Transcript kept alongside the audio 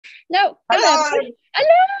No. Hello. Hello.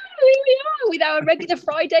 Here we are with our regular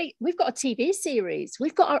Friday. We've got a TV series.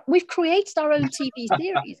 We've created our own TV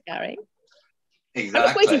series, Gary. Exactly. I'm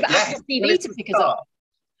just waiting for Apple TV to pick us up.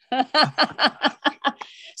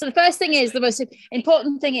 So the first thing is, the most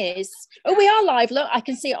important thing is, we are live. Look, I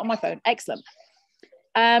can see it on my phone. Excellent.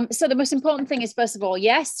 So the most important thing is, first of all,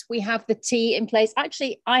 yes, we have the tea in place.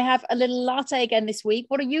 Actually, I have a little latte again this week.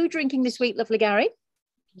 What are you drinking this week, lovely Gary?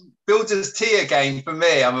 Builder's tea again for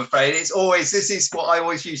me, I'm afraid. This is what I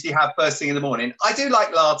always usually have first thing in the morning. I do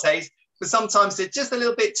like lattes, but sometimes they're just a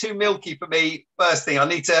little bit too milky for me first thing. I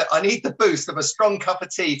need the boost of a strong cup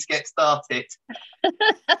of tea to get started.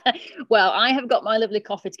 Well, I have got my lovely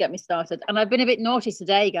coffee to get me started, and I've been a bit naughty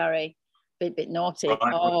today, Gary. Bit naughty. Right.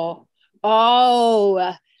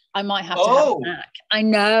 Oh, I might have to have a snack. I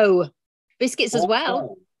know. Biscuits as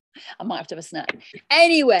well. I might have to have a snack.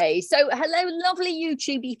 Anyway, so hello, lovely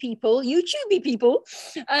YouTubey people.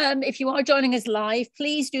 If you are joining us live,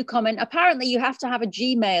 please do comment. Apparently, you have to have a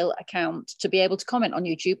Gmail account to be able to comment on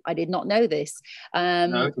YouTube. I did not know this.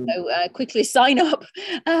 So quickly sign up.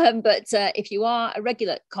 But if you are a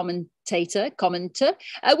regular commenter,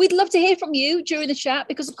 we'd love to hear from you during the chat,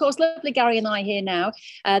 because of course, lovely Gary and I here now.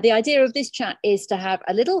 The idea of this chat is to have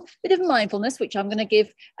a little bit of mindfulness, which I'm going to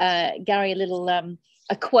give Gary a little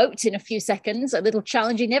a quote in a few seconds, a little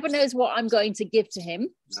challenge. He never knows what I'm going to give to him.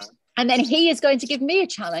 No. And then he is going to give me a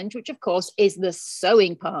challenge, which of course is the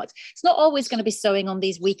sewing part. It's not always going to be sewing on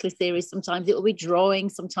these weekly series. Sometimes it will be drawing,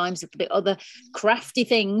 sometimes it'll be other crafty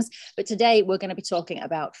things. But today we're going to be talking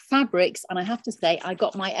about fabrics. And I have to say, I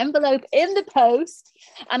got my envelope in the post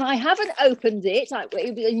and I haven't opened it.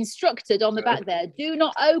 It was instructed on the back there, do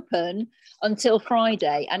not open until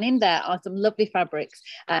Friday. And in there are some lovely fabrics.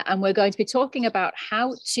 And we're going to be talking about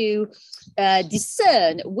how to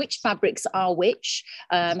discern which fabrics are which,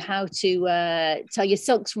 how to tell your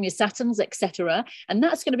silks from your satins, etc. And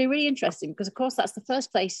that's going to be really interesting, because of course that's the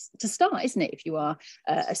first place to start, isn't it? If you are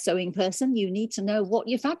a sewing person, you need to know what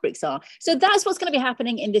your fabrics are. So that's what's going to be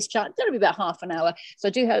happening in this chat. It's going to be about half an hour, so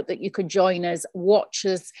I do hope that you could join us, watch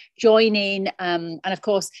us, join in, and of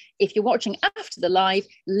course, if you're watching after the live,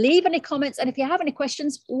 leave any comments, and if you have any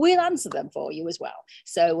questions, we'll answer them for you as well.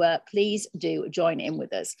 So please do join in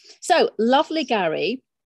with us. So lovely Gary,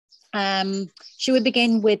 should we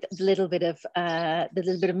begin with the little bit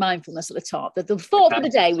of mindfulness at the top, the thought for the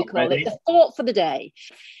day, we call it, the thought for the day.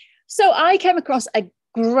 So I came across a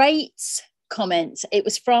great comment. It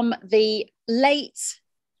was from the late,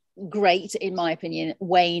 great, in my opinion,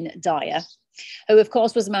 Wayne Dyer, who of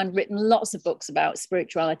course was a man written lots of books about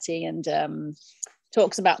spirituality and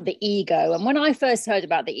talks about the ego. And when I first heard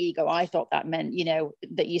about the ego, I thought that meant,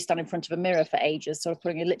 that you stand in front of a mirror for ages, sort of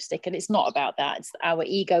putting a lipstick. And it's not about that. It's our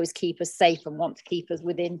egos keep us safe and want to keep us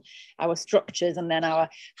within our structures. And then our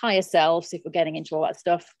higher selves, if we're getting into all that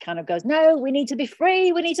stuff, kind of goes, no, we need to be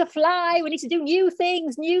free. We need to fly. We need to do new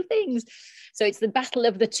things. So it's the battle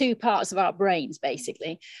of the two parts of our brains,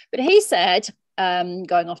 basically. But he said,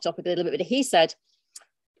 going off topic a little bit, but he said,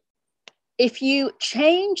 if you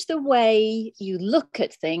change the way you look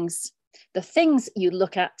at things, the things you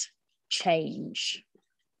look at change.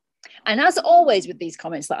 And as always with these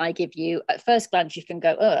comments that I give you, at first glance, you can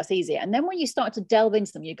go, oh, that's easy. And then when you start to delve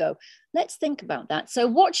into them, you go, let's think about that. So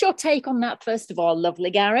what's your take on that, first of all, lovely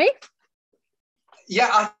Gary? Yeah,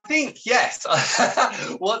 I think, yes.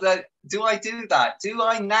 Do I do that? Do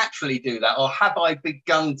I naturally do that? Or have I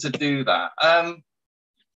begun to do that?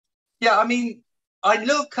 Yeah, I mean,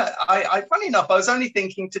 funny enough, I was only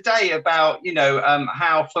thinking today about,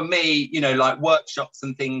 how for me, like workshops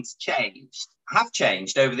and things have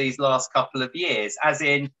changed over these last couple of years, as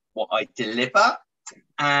in what I deliver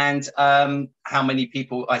and how many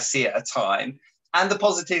people I see at a time, and the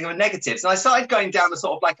positives and negatives. And I started going down a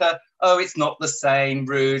sort of like it's not the same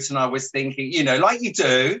route. And I was thinking, like you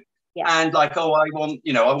do. Yeah. And like, I want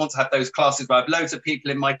to have those classes where I have loads of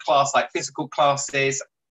people in my class, like physical classes.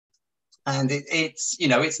 And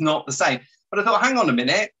it's not the same. But I thought, hang on a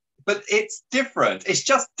minute, but it's different. It's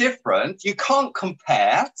just different. You can't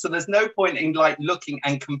compare. So there's no point in like looking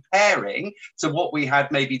and comparing to what we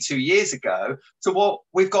had maybe 2 years ago to what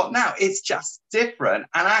we've got now. It's just different.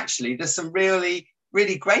 And actually, there's some really,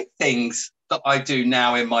 really great things that I do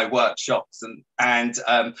now in my workshops and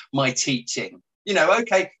my teaching.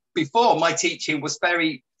 Before my teaching was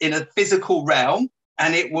very in a physical realm,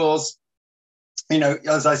 and it was,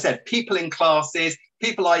 as I said, people in classes,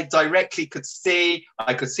 people I directly could see.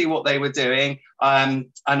 I could see what they were doing,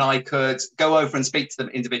 and I could go over and speak to them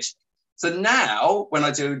individually. So now, when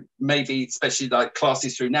I do maybe especially like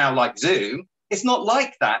classes through now, like Zoom, it's not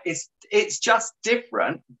like that. It's just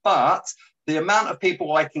different, but the amount of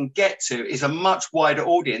people I can get to is a much wider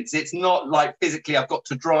audience. It's not like physically I've got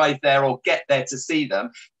to drive there or get there to see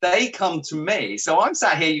them. They come to me. So I'm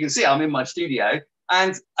sat here, you can see I'm in my studio,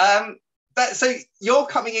 and so you're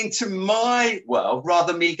coming into my world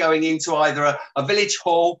rather than me going into either a village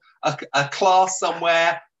hall, a class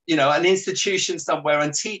somewhere, you know, an institution somewhere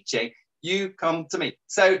and teaching. You come to me.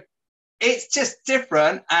 So it's just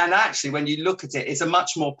different. And actually, when you look at it, it's a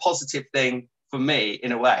much more positive thing for me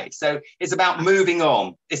in a way. So it's about moving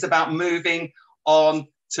on. It's about moving on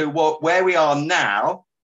to where we are now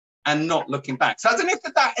and not looking back. So I don't know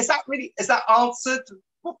if is that answered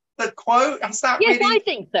the quote? Yes, really... I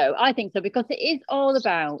think so, because it is all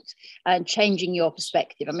about changing your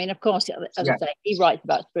perspective. I mean, of course, as I say, he writes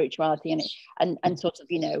about spirituality and sort of,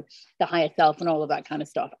 you know, the higher self and all of that kind of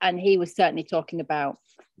stuff. And he was certainly talking about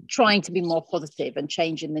trying to be more positive and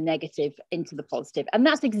changing the negative into the positive. And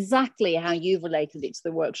that's exactly how you've related it to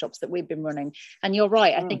the workshops that we've been running. And you're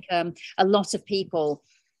right. I think a lot of people,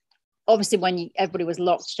 obviously, when everybody was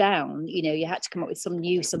locked down, you know, you had to come up with some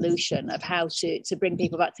new solution of how to bring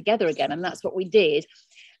people back together again. And that's what we did.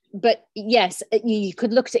 But yes, you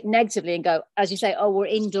could look at it negatively and go, as you say, oh, we're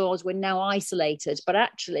indoors, we're now isolated. But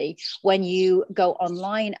actually, when you go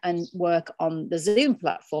online and work on the Zoom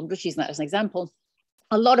platform, just using that as an example,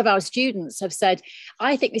 a lot of our students have said,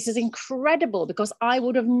 I think this is incredible, because I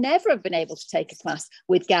would have never been able to take a class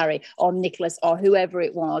with Gary or Nicholas or whoever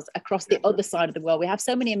it was across the other side of the world. We have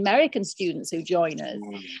so many American students who join us,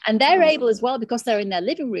 and they're able as well, because they're in their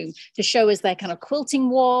living room, to show us their kind of quilting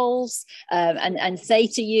walls and say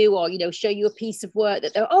to you, or, you know, show you a piece of work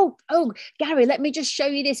that they're, oh, Gary, let me just show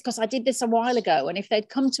you this because I did this a while ago. And if they'd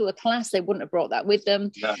come to a class, they wouldn't have brought that with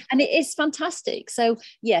them. Yeah. And it is fantastic. So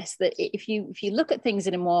yes, that if you look at things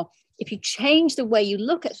in a more, if you change the way you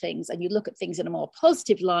look at things and you look at things in a more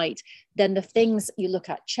positive light, then the things you look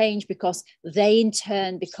at change, because they in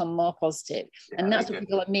turn become more positive. And that's what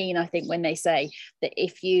people mean, I think, when they say that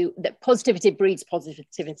that positivity breeds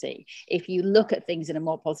positivity. If you look at things in a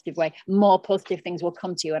more positive way, more positive things will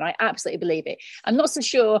come to you. And I absolutely believe it. I'm not so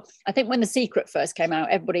sure. I think when The Secret first came out,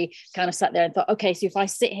 everybody kind of sat there and thought, okay, so if I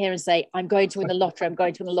sit here and say, I'm going to win the lottery,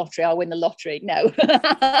 I'll win the lottery. No,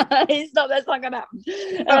 that's not going to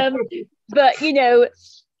happen. But, you know,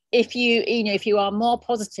 if you are more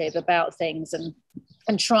positive about things and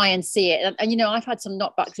try and see it, and you know, I've had some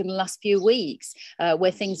knockbacks in the last few weeks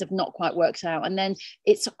where things have not quite worked out, and then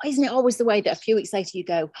isn't it always the way that a few weeks later you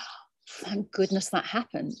go, thank goodness that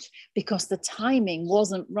happened, because the timing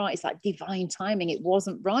wasn't right. It's like divine timing. It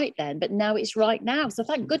wasn't right then, but now it's right now. So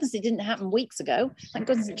thank goodness it didn't happen weeks ago. Thank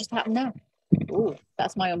goodness it just happened now. Oh,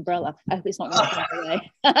 that's my umbrella. I hope it's not going to fly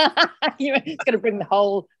away. It's going to bring the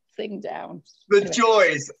whole thing down. The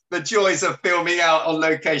joys of filming out on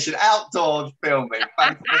location, outdoor filming.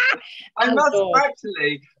 I must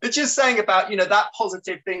actually, it's just saying about, you know, that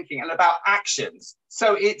positive thinking and about actions.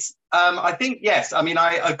 So it's I think, yes, I mean,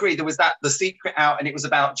 I agree, there was The Secret out, and it was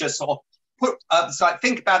about just sort of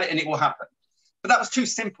think about it and it will happen. But that was too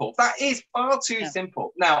simple. That is far too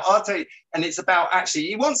simple. Now I'll tell you, and it's about, actually,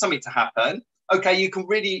 you want something to happen, okay, you can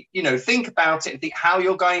really, you know, think about it and think how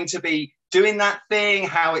you're going to be doing that thing,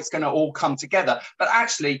 how it's going to all come together. But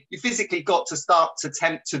actually, you physically got to start to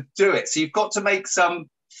attempt to do it. So you've got to make some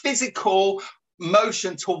physical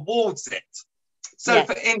motion towards it. So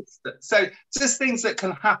for instance, so just things that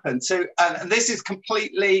can happen. So, and this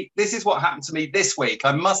is what happened to me this week.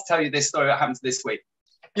 I must tell you this story that happened this week.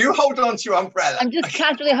 You hold on to your umbrella. I'm just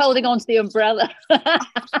casually holding on to the umbrella.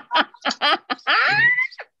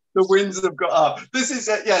 The winds have got up. This is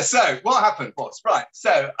it. Yeah. So what happened was, right.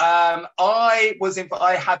 So I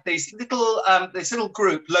had this little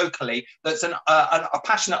group locally that's a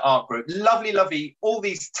passionate art group. Lovely, all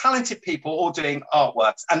these talented people all doing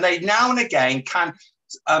artworks, and they now and again can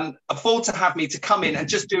afford to have me to come in and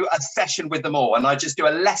just do a session with them all, and I just do a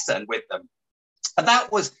lesson with them. And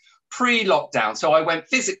that was pre-lockdown, so I went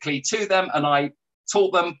physically to them and I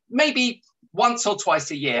taught them maybe once or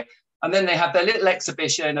twice a year. And then they have their little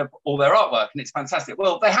exhibition of all their artwork, and it's fantastic.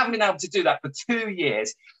 Well, they haven't been able to do that for 2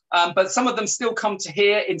 years, but some of them still come to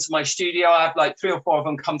here into my studio. I have like 3 or 4 of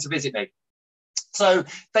them come to visit me. So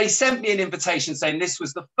they sent me an invitation saying this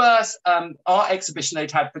was the first art exhibition they'd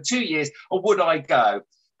had for 2 years, or would I go?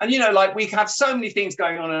 And, you know, like, we have so many things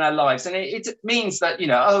going on in our lives, and it means that, you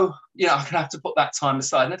know, I'm going to have to put that time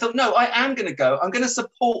aside. And I thought, no, I am going to go. I'm going to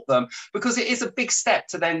support them, because it is a big step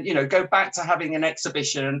to then, you know, go back to having an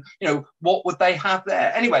exhibition. You know, what would they have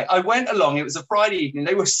there? Anyway, I went along. It was a Friday evening.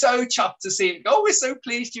 They were so chuffed to see me. Oh, we're so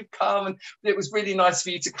pleased you've come. And it was really nice for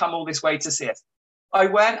you to come all this way to see us. I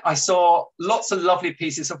went, I saw lots of lovely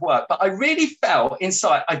pieces of work, but I really felt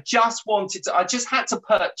inside, I just had to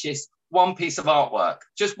purchase one piece of artwork,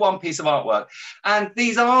 just one piece of artwork. And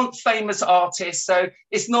these aren't famous artists. So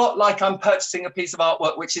it's not like I'm purchasing a piece of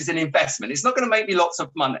artwork, which is an investment. It's not going to make me lots of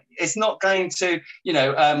money. It's not going to,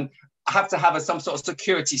 have to have some sort of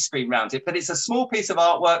security screen around it, but it's a small piece of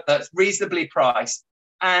artwork that's reasonably priced.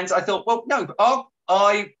 And I thought, well, no,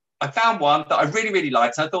 I found one that I really, really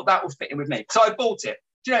liked. And I thought that would fit in with me. So I bought it.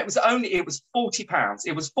 You know, it was £40.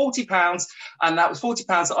 It was £40, and that was £40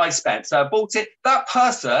 that I spent. So I bought it. That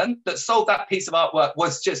person that sold that piece of artwork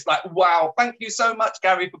was just like, wow, thank you so much,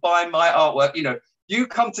 Gary, for buying my artwork. You know, you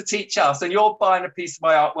come to teach us and you're buying a piece of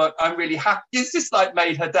my artwork. I'm really happy. It's just like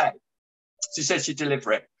made her day. She said she'd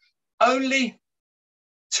deliver it. Only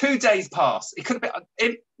 2 days passed. It could have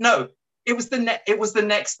been, it was the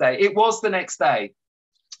next day. It was the next day.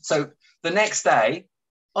 So the next day,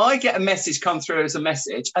 I get a message come through as a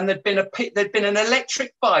message, and there'd been an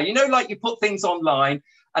electric fire. You know, like you put things online,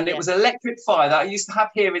 and it was electric fire that I used to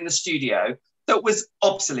have here in the studio that was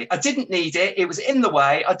obsolete. I didn't need it. It was in the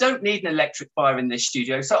way. I don't need an electric fire in this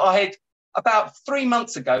studio. So I had, about 3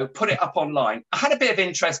 months ago, put it up online. I had a bit of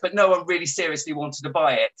interest, but no one really seriously wanted to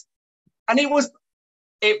buy it. And it was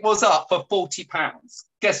up for £40.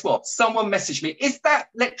 Guess what? Someone messaged me, is that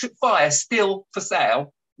electric fire still for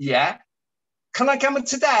sale? Yeah. Can I come in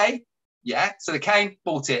today? Yeah. So they came,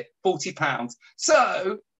 bought it, £40.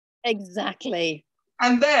 So exactly.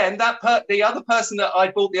 And then the other person that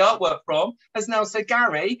I bought the artwork from has now said,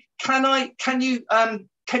 Gary, can you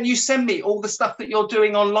send me all the stuff that you're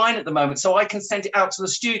doing online at the moment so I can send it out to the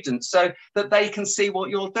students so that they can see what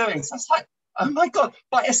you're doing? So it's like, oh my God,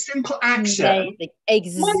 by a simple action. Amazing.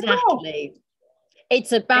 Exactly.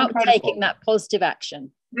 It's about taking that positive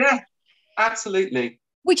action. Yeah, absolutely.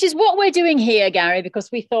 Which is what we're doing here, Gary,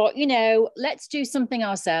 because we thought, let's do something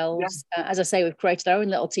ourselves. Yeah. As I say, we've created our own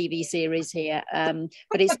little TV series here,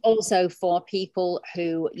 but it's also for people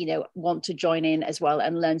who, want to join in as well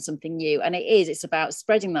and learn something new. And it's about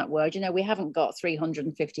spreading that word. We haven't got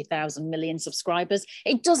 350,000 million subscribers.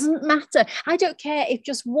 It doesn't matter. I don't care if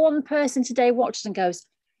just one person today watches and goes,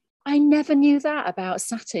 I never knew that about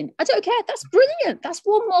satin. I don't care. That's brilliant. That's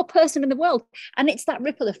one more person in the world. And it's that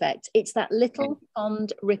ripple effect. It's that little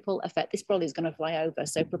pond ripple effect. This probably is going to fly over.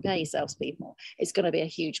 So prepare yourselves, people. It's going to be a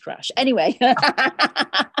huge crash. Anyway,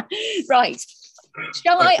 right.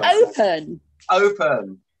 Shall I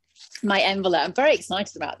open my envelope? I'm very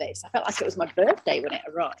excited about this. I felt like it was my birthday when it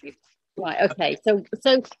arrived. Right, okay. So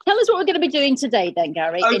tell us what we're going to be doing today then,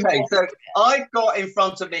 Gary. Okay, so I've got in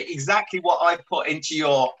front of me exactly what I put into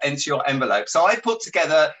your envelope. So I've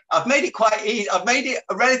made it quite easy. I've made it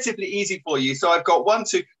relatively easy for you. So I've got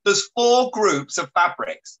there's 4 groups of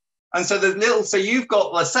fabrics. And so you've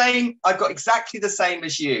got the same, I've got exactly the same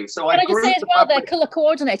as you. So I just say as well, they're colour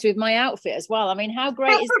coordinated with my outfit as well. I mean, how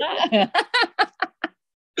great is that?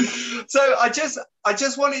 So I just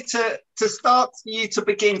wanted to start you to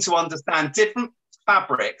begin to understand different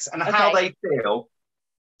fabrics and how they feel,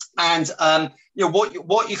 and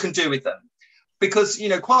what you can do with them, because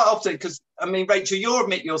quite often, because I mean, Rachel, you'll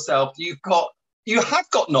admit yourself you have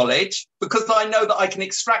got knowledge, because I know that I can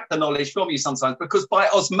extract the knowledge from you sometimes, because by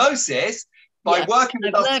osmosis, by working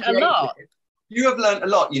with us, I've learned a lot. You have learned a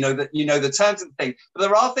lot, the terms and things, but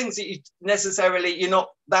there are things that you're not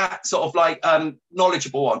that sort of like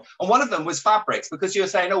knowledgeable on. And one of them was fabrics, because you were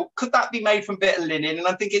saying, oh, could that be made from a bit of linen? And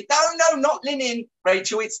I'm thinking, no, not linen,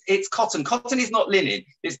 Rachel, it's cotton. Cotton is not linen,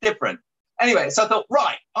 it's different. Anyway, so I thought,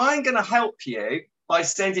 right, I'm going to help you by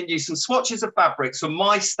sending you some swatches of fabrics from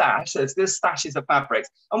my stash. There's this stashes of fabrics.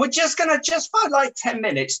 And we're just going to, for like 10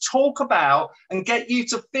 minutes, talk about and get you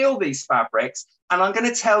to feel these fabrics. And I'm going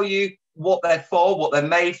to tell you what they're for, what they're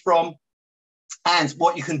made from, and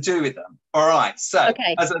what you can do with them. All right. So,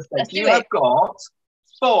 as I said, you have got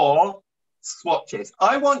 4 swatches.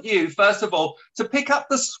 I want you, first of all, to pick up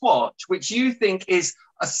the swatch which you think is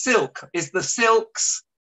the silk's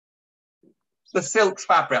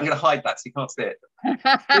fabric. I'm going to hide that so you can't see it.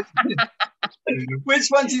 Which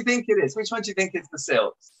one do you think it is? Which one do you think is the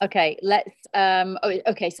silks? Okay, let's. Sorry,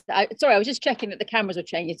 I was just checking that the cameras were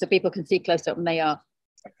changing so people can see close up, and they are.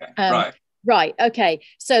 Okay, right. Okay,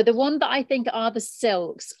 so the one that I think are the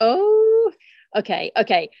silks. Oh, okay.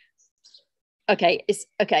 It's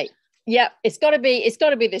okay. Yeah, it's got to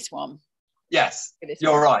be this one. Yes,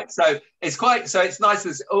 you're right. So it's nice.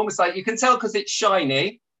 It's almost like you can tell because it's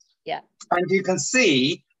shiny. Yeah, and you can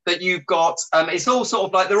see that you've got. It's all sort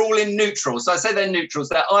of like they're all in neutrals. So I say they're neutrals.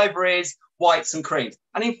 They're ivories, whites, and creams.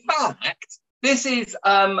 And in fact, This is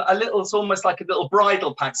a little, it's almost like a little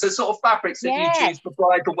bridal pack. So sort of fabrics that you choose for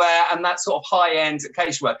bridal wear and that sort of high-end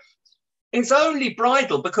occasion wear. It's only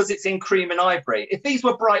bridal because it's in cream and ivory. If these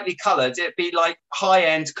were brightly coloured, it'd be like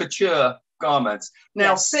high-end couture garments.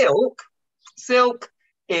 Now, silk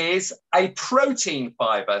is a protein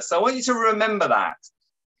fibre. So I want you to remember that.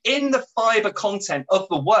 In the fibre content of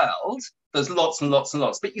the world, there's lots and lots and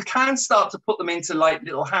lots, but you can start to put them into like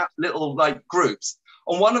little like groups.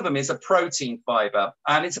 And one of them is a protein fibre.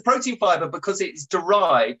 And it's a protein fibre because it's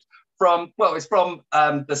derived from, well, it's from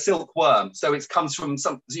the silkworm. So it comes from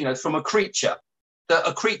from a creature.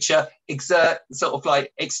 A creature exert sort of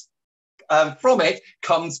like, from it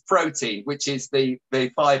comes protein, which is the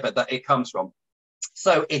fibre that it comes from.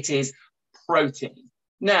 So it is protein.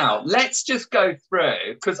 Now, let's just go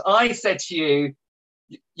through, because I said to you,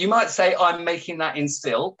 you might say, I'm making that in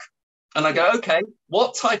silk. And I go, okay,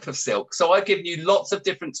 what type of silk? So I've given you lots of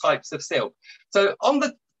different types of silk. So on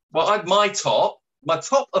my top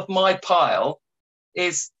of my pile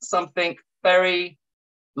is something very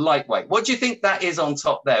lightweight. What do you think that is on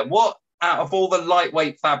top there? What out of all the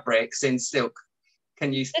lightweight fabrics in silk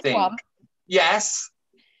can you think? One? Yes.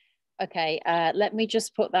 Okay, let me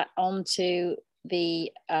just put that onto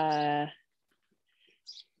the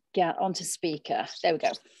onto speaker. There we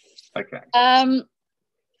go. Okay.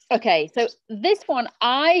 Okay, so this one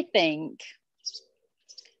I think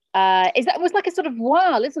was like a sort of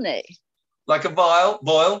voile, isn't it? Like a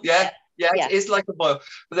voile, yeah. It is like a voile.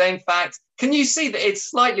 But then, in fact, can you see that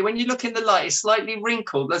it's slightly, when you look in the light, it's slightly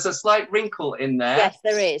wrinkled. There's a slight wrinkle in there. Yes,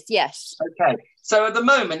 there is. Yes. Okay. So at the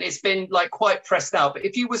moment, it's been like quite pressed out. But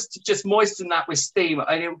if you was to just moisten that with steam,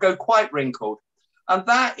 and it will go quite wrinkled. And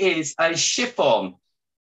that is a chiffon.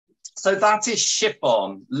 So that is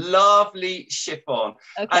chiffon, lovely chiffon.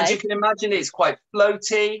 Okay. And you can imagine it's quite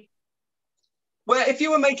floaty. Where, if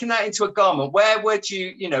you were making that into a garment, where would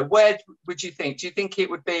you think? Do you think it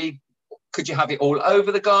would be, could you have it all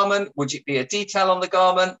over the garment? Would it be a detail on the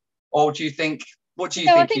garment? Or do you think, what do you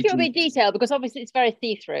think? No, I think it would be detail because obviously it's very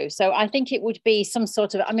see-through. So I think it would be some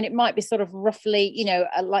sort of, I mean, it might be sort of roughly,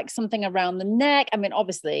 like something around the neck. I mean,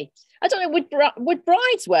 obviously, I don't know, would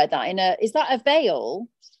brides wear that is that a veil?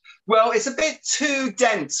 Well, it's a bit too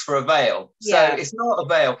dense for a veil. So it's not a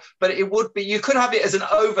veil, but it would be, you could have it as an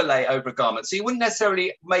overlay over a garment. So you wouldn't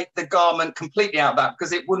necessarily make the garment completely out of that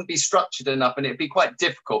because it wouldn't be structured enough and it'd be quite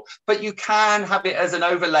difficult. But you can have it as an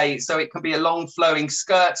overlay so it can be a long flowing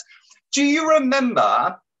skirt. Do you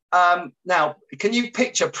remember, now, can you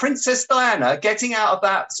picture Princess Diana getting out of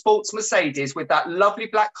that sports Mercedes with that lovely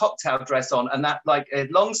black cocktail dress on and that like a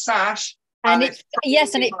long sash? And it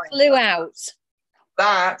flew out.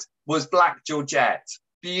 That was black Georgette.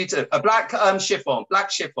 Beautiful. A black chiffon, black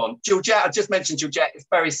chiffon. Georgette, I just mentioned Georgette, it's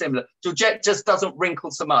very similar. Georgette just doesn't wrinkle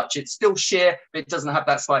so much. It's still sheer, but it doesn't have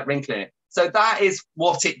that slight wrinkle in it. So that is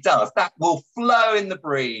what it does. That will flow in the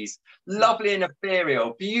breeze. Lovely and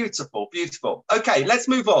ethereal. Beautiful, beautiful. Okay, let's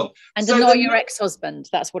move on. And annoy your ex-husband.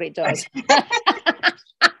 That's what it does.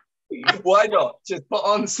 Why not? Just put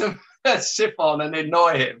on some chiffon and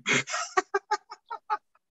annoy him.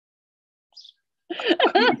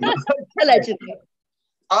 Allegedly.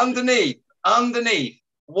 Underneath,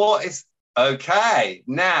 what is, okay,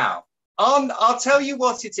 now, I'll tell you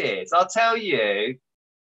what it is. I'll tell you,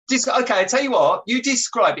 I tell you what, you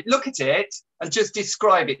describe it, look at it, and just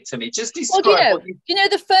describe it to me. Just describe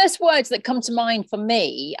the first words that come to mind for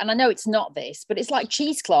me, and I know it's not this, but it's like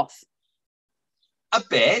cheesecloth. A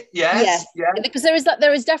bit, yes. Yeah. Because there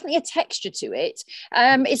is definitely a texture to it.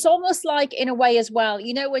 It's almost like, in a way as well,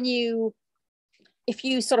 when if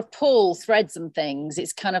you sort of pull threads and things,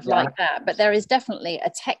 it's kind of like that. But there is definitely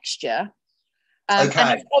a texture. And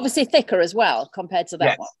it's obviously thicker as well compared to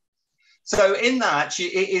that one. So in that,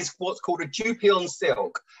 it is what's called a dupion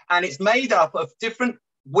silk. And it's made up of different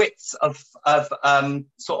widths of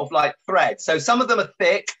sort of like thread. So some of them are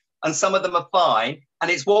thick and some of them are fine.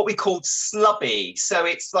 And it's what we call slubby. So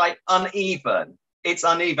it's like uneven. It's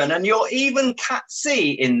uneven. And you'll even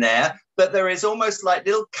see in there that there is almost like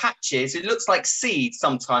little catches. It looks like seeds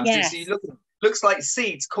sometimes. Yes. So looks like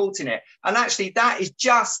seeds caught in it. And actually that is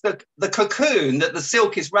just the cocoon that the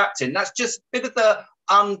silk is wrapped in. That's just a bit of the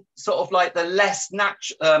sort of like the less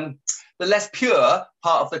natural, the less pure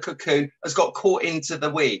part of the cocoon has got caught into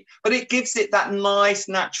the weave. But it gives it that nice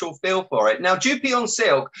natural feel for it. Now, dupion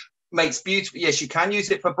silk makes beautiful. Yes, you can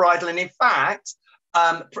use it for bridal. And in fact,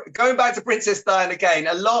 going back to Princess Diana again,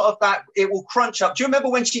 a lot of that, it will crunch up. Do you remember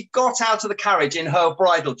when she got out of the carriage in her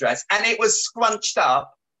bridal dress and it was scrunched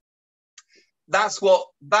up? That's what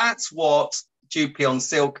dupion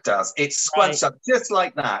silk does. It's scrunched up just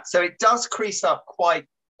like that. So it does crease up quite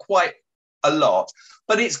a lot.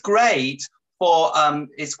 But it's great for,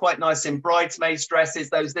 it's quite nice in bridesmaids dresses,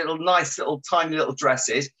 those little nice little tiny little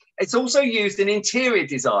dresses. It's also used in interior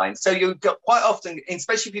design. So you've got quite often,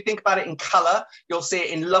 especially if you think about it in color, you'll see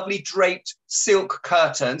it in lovely draped silk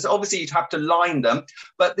curtains. Obviously, you'd have to line them.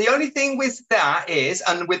 But the only thing with that is,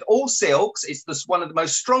 and with all silks, it's one of the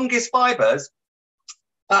most strongest fibers,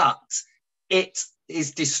 but it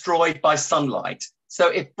is destroyed by sunlight. So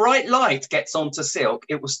if bright light gets onto silk,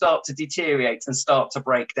 it will start to deteriorate and start to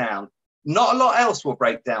break down. Not a lot else will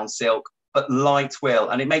break down silk, but light will,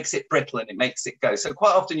 and it makes it brittle and it makes it go. So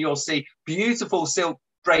quite often you'll see beautiful silk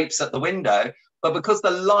drapes at the window, but because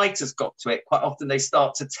the light has got to it, quite often they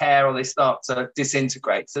start to tear or they start to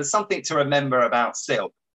disintegrate. So there's something to remember about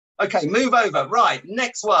silk. Okay, move over. Right,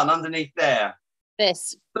 next one underneath there.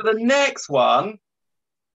 This. So the next one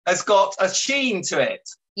has got a sheen to it.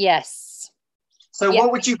 Yes. So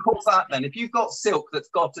what would you call that then? If you've got silk that's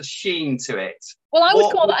got a sheen to it. Well, I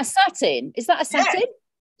would call that a satin. Is that a satin?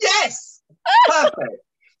 Yes. Perfect.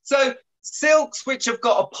 So silks which have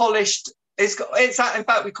got a polished, in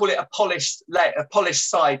fact we call it a polished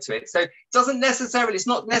side to it. So it's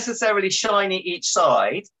not necessarily shiny each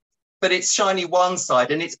side, but it's shiny one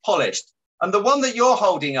side and it's polished. And the one that you're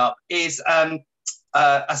holding up is a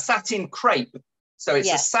satin crepe. So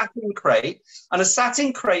it's a satin crepe, and a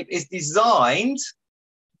satin crepe is designed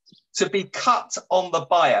to be cut on the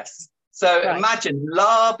bias. So imagine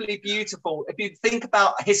lovely, beautiful. If you think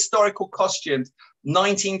about historical costumes,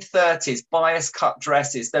 1930s bias cut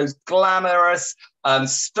dresses, those glamorous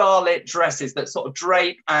starlit dresses that sort of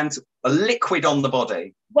drape and are liquid on the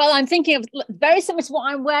body. Well, I'm thinking of very similar to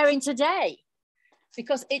what I'm wearing today,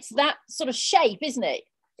 because it's that sort of shape, isn't it?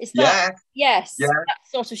 It's that, that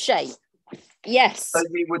sort of shape. Yes. So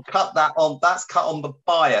you would cut that on, that's cut on the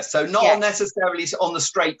bias. So not necessarily on the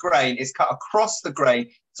straight grain, it's cut across the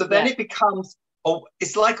grain. So then it becomes,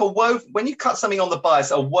 it's like a woven, when you cut something on the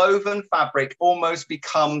bias, a woven fabric almost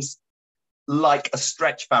becomes like a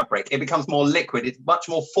stretch fabric. It becomes more liquid. It much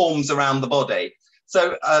more forms around the body.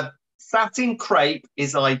 So satin crepe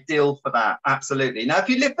is ideal for that. Absolutely. Now, if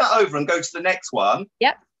you lift that over and go to the next one,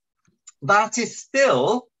 that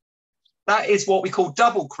is what we call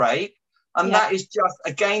double crepe. And that is just,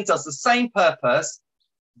 again, does the same purpose,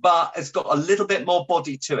 but it's got a little bit more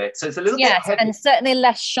body to it. So it's a little bit heavy. And certainly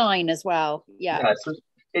less shine as well. So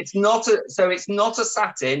it's not a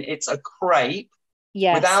satin, it's a crepe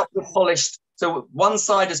without the polished. So one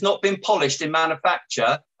side has not been polished in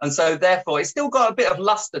manufacture. And so therefore it's still got a bit of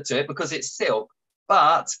luster to it because it's silk,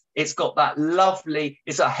 but it's got that lovely,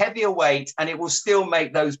 it's a heavier weight, and it will still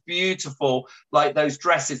make those beautiful, like those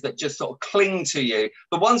dresses that just sort of cling to you.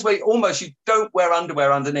 The ones where you don't wear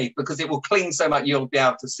underwear underneath because it will cling so much you'll be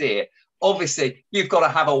able to see it. Obviously, you've got to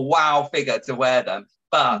have a wow figure to wear them,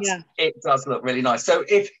 but it does look really nice. So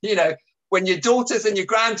if, when your daughters and your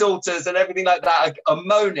granddaughters and everything like that are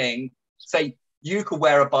moaning, say, you could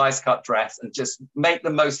wear a bias cut dress and just make the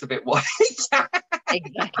most of it while you can.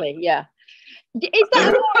 Exactly, yeah. Is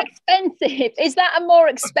that more expensive? Is that a more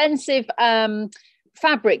expensive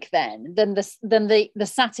fabric then than the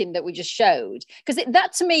satin that we just showed? Because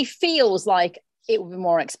that to me feels like it would be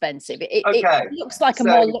more expensive. It looks like a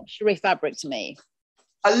more luxury fabric to me.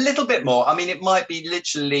 A little bit more. I mean, it might be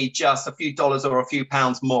literally just a few dollars or a few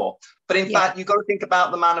pounds more. But in fact, you've got to think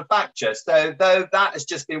about the manufacturer. So though that has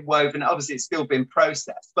just been woven, obviously it's still been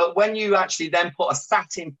processed. But when you actually then put a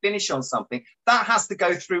satin finish on something, that has to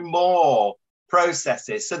go through more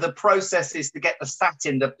processes. So the processes to get the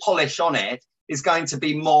satin, the polish on it, is going to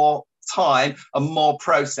be more time and more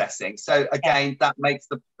processing. So again, that makes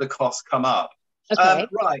the cost come up. Okay.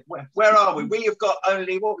 Right, where are we? We have got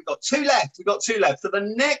we've got two left. We've got two left. So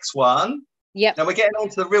the next one, now we're getting on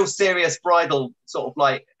to the real serious bridal, sort of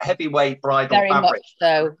like heavyweight bridal fabric.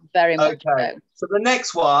 Very much so. So the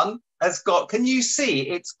next one has got, can you see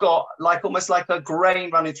it's got like almost like a grain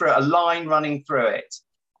running through it, a line running through it?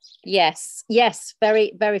 Yes,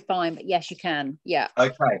 very, very fine, but yes, you can. Yeah.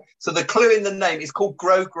 Okay. So the clue in the name is called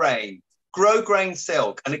grosgrain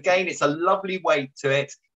silk. And again, it's a lovely weight to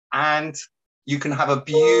it. And you can have a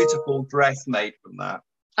beautiful dress made from that.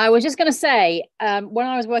 I was just going to say, when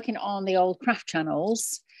I was working on the old craft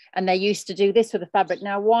channels, and they used to do this with the fabric.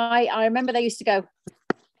 Now, I remember they used to go,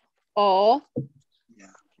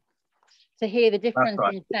 to hear the difference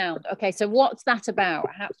in sound. Okay, so what's that about?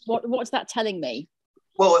 What's that telling me?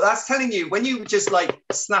 Well, that's telling you when you just like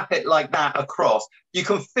snap it like that across, you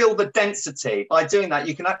can feel the density. By doing that,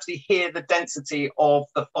 you can actually hear the density of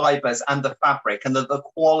the fibers and the fabric and the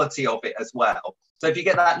quality of it as well. So if you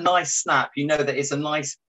get that nice snap, you know that it's a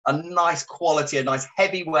nice quality, a nice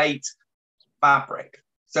heavyweight fabric.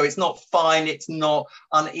 So it's not fine, it's not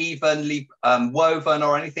unevenly woven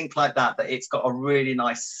or anything like that, that it's got a really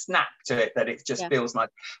nice snap to it, that it just feels nice.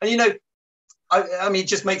 And, you know, I mean, it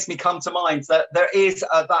just makes me come to mind that there is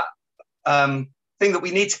that thing that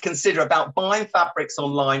we need to consider about buying fabrics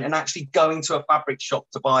online and actually going to a fabric shop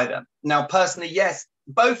to buy them. Now, personally, yes,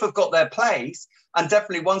 both have got their place, and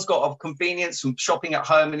definitely one's got a convenience from shopping at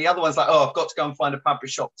home, and the other one's like, oh, I've got to go and find a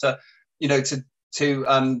fabric shop to, you know, to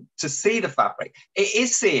see the fabric. It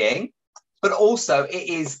is seeing, but also it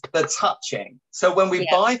is the touching. So when we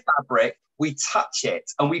buy fabric, we touch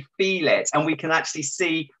it and we feel it, and we can actually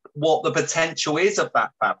see what the potential is of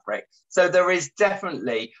that fabric. So there is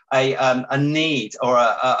definitely a need or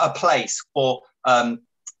a place for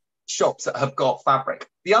shops that have got fabric.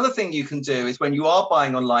 The other thing you can do is when you are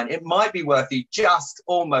buying online, it might be worth you just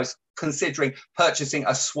almost considering purchasing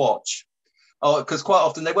a swatch. Because quite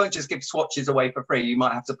often they won't just give swatches away for free. You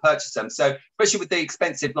might have to purchase them. So especially with the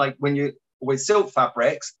expensive, like when you with silk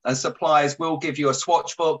fabrics, and suppliers will give you a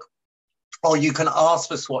swatch book, or you can ask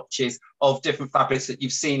for swatches of different fabrics that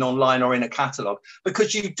you've seen online or in a catalogue.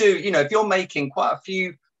 Because you do, you know, if you're making quite a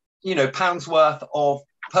few, you know, pounds worth of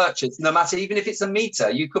purchase, no matter, even if it's a meter,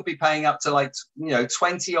 you could be paying up to like, you know,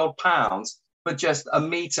 20 odd pounds for just a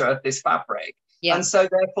meter of this fabric. Yeah. And so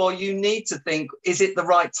therefore you need to think, is it the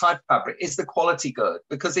right type of fabric? Is the quality good?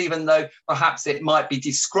 Because even though perhaps it might be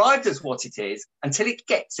described as what it is, until it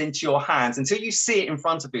gets into your hands, until you see it in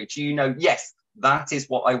front of you, you know, yes, that is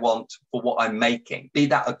what I want for what I'm making. Be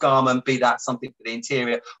that a garment, be that something for the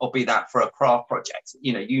interior, or be that for a craft project.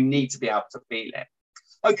 You know, you need to be able to feel it.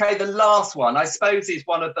 Okay, the last one, I suppose, is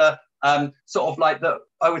one of the sort of like the,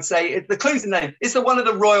 I would say, the clues in the name. It's one of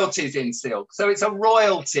the royalties in silk. So it's a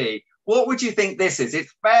royalty. What would you think this is?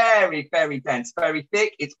 It's very, very dense, very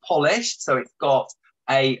thick. It's polished. So it's got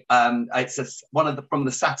one of the, from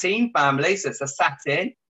the sateen family. So it's a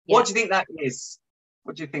satin. Yeah. What do you think that is?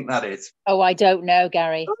 What do you think that is? Oh, I don't know,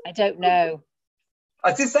 Gary. I don't know.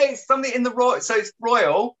 I did say it's something in the royal. So it's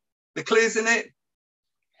royal. The clues in it?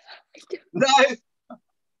 No.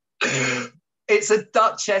 It's a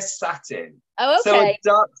Duchess satin. Oh, okay.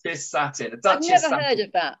 So a Duchess satin. I've never heard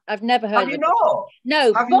of that. I've never heard of it. Have you not?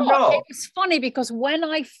 No, but it was funny because when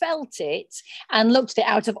I felt it and looked at it,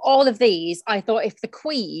 out of all of these, I thought if the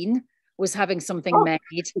Queen was having something made,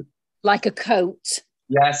 like a coat,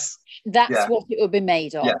 yes, that's what it would be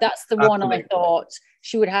made of. Yeah, that's the one I thought.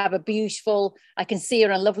 She would have a beautiful, I can see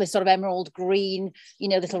her in a lovely sort of emerald green, you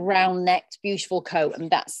know, little round necked, beautiful coat. And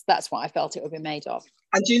that's what I felt it would be made of.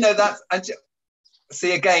 And you know that,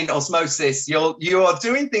 see again, osmosis, you are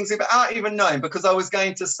doing things without even knowing, because I was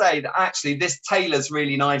going to say that actually this tailors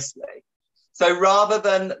really nicely. So rather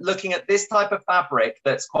than looking at this type of fabric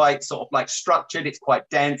that's quite sort of like structured, it's quite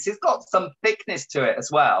dense, it's got some thickness to it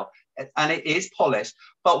as well, and it is polished.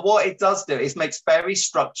 But what it does do is makes very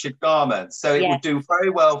structured garments. So it would do very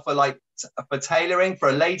well for like for tailoring, for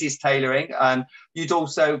a lady's tailoring. You'd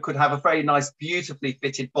also could have a very nice, beautifully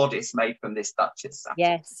fitted bodice made from this Duchess satin.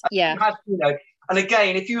 Yes, yeah. You know, and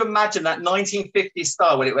again, if you imagine that 1950s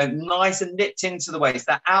style when it went nice and nipped into the waist,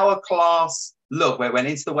 that hourglass look where it went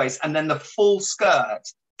into the waist, and then the full skirt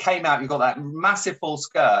came out, you've got that massive full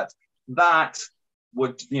skirt, that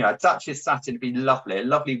would, you know, Duchess satin would be lovely, a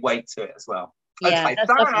lovely weight to it as well. Yeah,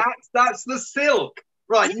 okay, that's the silk.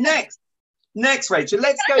 Right, next, Rachel,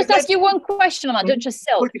 let's go. Just ask you one question on that, Duchess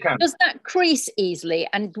silk. Does that crease easily,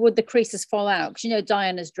 and would the creases fall out? Because you know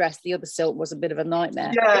Diana's dress, the other silk, was a bit of a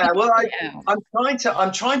nightmare. Yeah, well,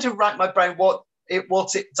 I'm trying to rack my brain what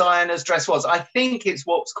Diana's dress was. I think it's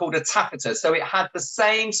what's called a taffeta. So it had the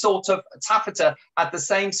same sort of taffeta, had the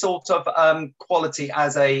same sort of quality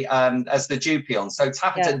as the dupion. So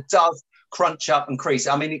taffeta does crunch up and crease.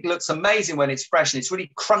 I mean, it looks amazing when it's fresh, and it's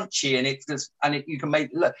really crunchy, and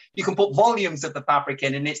you can put volumes of the fabric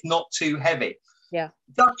in, and it's not too heavy. Yeah.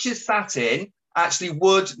 Duchess satin actually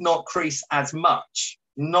would not crease as much,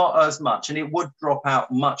 and it would drop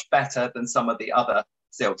out much better than some of the other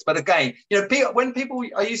silks. But again, you know, when people,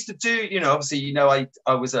 I used to do, you know, obviously, you know,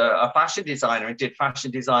 I was a fashion designer and did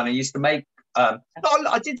fashion design. I used to make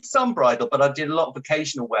I did some bridal, but I did a lot of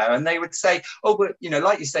occasional wear, and they would say, oh, but you know,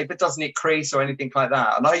 like you say, but doesn't it crease or anything like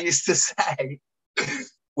that? And I used to say,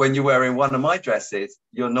 when you're wearing one of my dresses,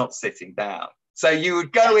 you're not sitting down. So you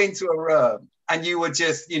would go into a room and you would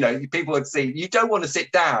just, you know, people would see, you don't want to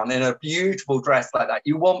sit down in a beautiful dress like that.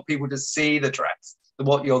 You want people to see the dress,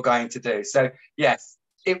 what you're going to do. So yes,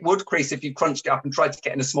 it would crease if you crunched it up and tried to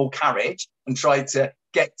get in a small carriage and tried to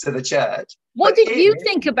get to the church. What did you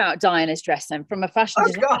think about Diana's dress then, from a fashion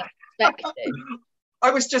design perspective?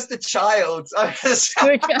 I was just a child.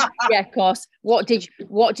 Yeah, of course. What did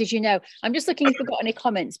you know? I'm just looking if we've got any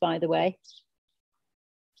comments, by the way.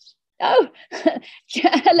 Oh,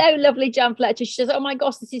 hello, lovely Jan Fletcher. She says, "Oh my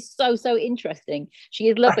gosh, this is so interesting." She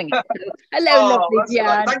is loving it. Hello, lovely Jan.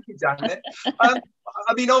 Right. Thank you, Janet.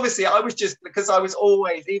 I mean, obviously, I was just, because I was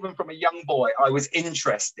always, even from a young boy, I was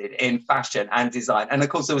interested in fashion and design. And of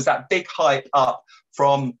course, there was that big hype up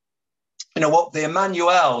from, you know, what the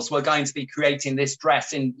Emmanuels were going to be creating this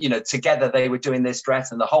dress in, you know, together they were doing this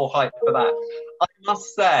dress and the whole hype for that. I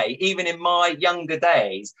must say, even in my younger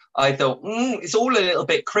days, I thought, it's all a little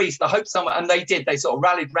bit creased. I hope someone, and they did, they sort of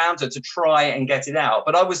rallied round her to try and get it out.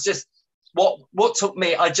 But I was just, what took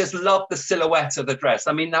me, I just loved the silhouette of the dress.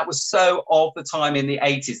 I mean, that was so of the time in the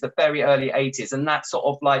 80s, the very early 80s. And that sort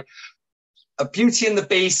of like a Beauty and the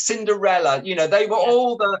Beast, Cinderella, you know, they were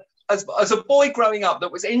all the, as a boy growing up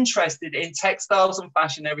that was interested in textiles and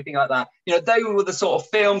fashion, everything like that, you know, they were the sort of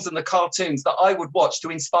films and the cartoons that I would watch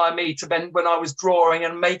to inspire me to then, when I was drawing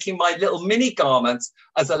and making my little mini garments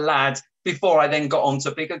as a lad, before I then got on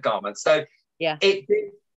to bigger garments. So yeah,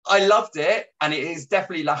 I loved it. And it is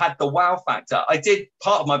definitely had the wow factor. I did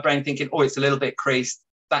part of my brain thinking, oh, it's a little bit creased,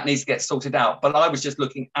 that needs to get sorted out. But I was just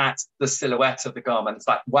looking at the silhouette of the garment. It's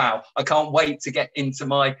like, wow, I can't wait to get into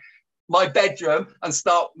my bedroom and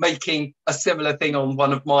start making a similar thing on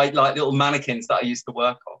one of my like little mannequins that I used to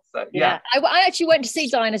work on. So yeah. I actually went to see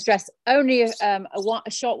Diana's dress only a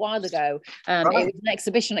short while ago. Right. It was an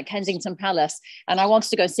exhibition at Kensington Palace, and I wanted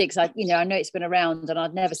to go see it because I know it's been around and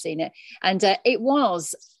I'd never seen it, and it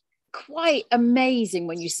was quite amazing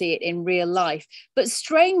when you see it in real life. But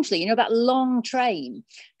strangely, you know, that long train,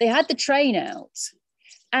 they had the train out,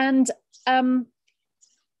 and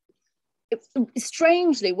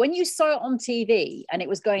strangely, when you saw it on TV and it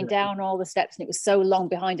was going down all the steps and it was so long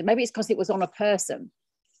behind, and maybe it's because it was on a person,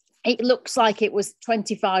 it looks like it was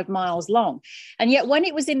 25 miles long. And yet when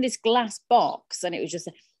it was in this glass box and it was just,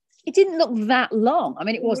 it didn't look that long. I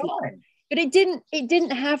mean, it was long, but it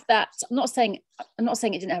didn't have that. I'm not saying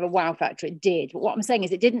it didn't have a wow factor. It did. But what I'm saying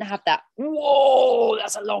is it didn't have that, whoa,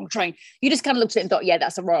 that's a long train. You just kind of looked at it and thought, yeah,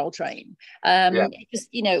 that's a royal train. It just,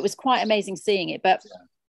 you know, it was quite amazing seeing it. But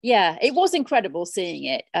yeah, it was incredible seeing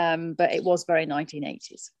it, but it was very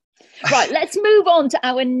 1980s. Right, let's move on to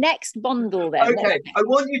our next bundle then. Okay, I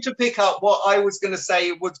want you to pick up what I was going to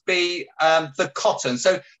say would be the cotton.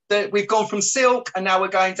 So we've gone from silk and now we're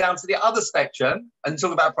going down to the other spectrum and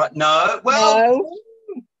talk about, no.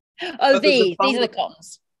 Oh, these are the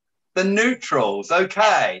cottons. The neutrals,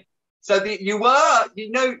 okay. So you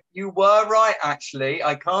were right, actually.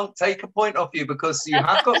 I can't take a point off you because you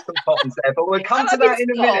have got some cottons there, but we'll come to that in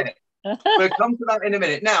a minute. We'll come to that in a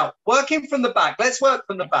minute. Now, working from the back, let's work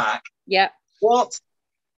from the back. Yeah.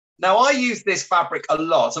 Now, I use this fabric a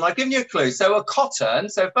lot, and I've given you a clue. So a cotton,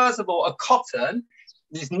 first of all, a cotton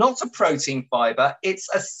is not a protein fiber, it's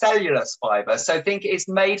a cellulose fiber. So think it's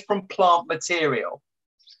made from plant material.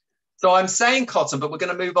 So I'm saying cotton, but we're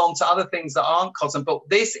going to move on to other things that aren't cotton. But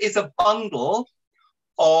this is a bundle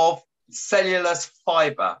of cellulose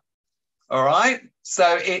fiber. All right.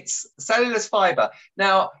 So it's cellulose fiber.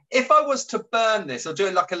 Now, if I was to burn this or do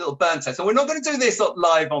it like a little burn test, and we're not going to do this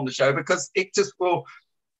live on the show because it just will,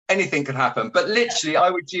 anything could happen. But literally, I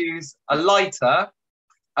would use a lighter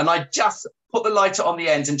and I just put the lighter on the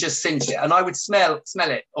end and just cinch it. And I would smell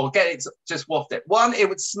it or get it to just waft it. One, it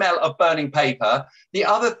would smell of burning paper. The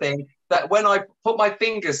other thing, that when I put my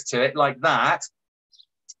fingers to it like that,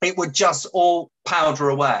 it would just all powder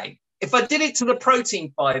away. If I did it to the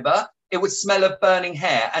protein fiber, it would smell of burning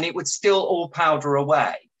hair and it would still all powder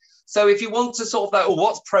away. So if you want to sort of like,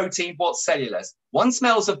 what's protein, what's cellulose? One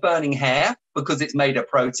smells of burning hair because it's made of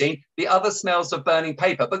protein. The other smells of burning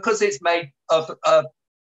paper because it's made of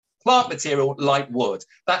plant material like wood.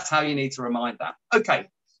 That's how you need to remind that. Okay,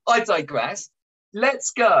 I digress.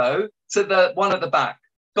 Let's go to the one at the back.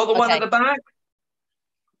 Got the one at the back?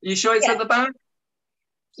 Are you sure it's at the back?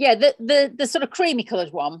 Yeah, the sort of creamy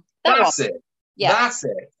coloured one. That's it. Yeah. That's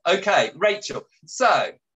it. Okay, Rachel.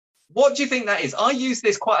 So what do you think that is? I use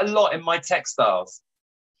this quite a lot in my textiles.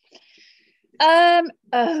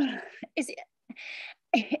 Is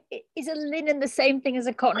a linen the same thing as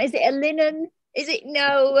a cotton? Is it a linen? Is it?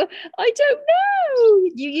 No, I don't know.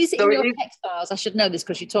 You use it in your textiles. I should know this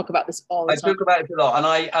because you talk about this all the time. I talk about it a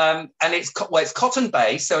lot, and it's cotton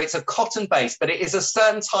based, so it's a cotton base, but it is a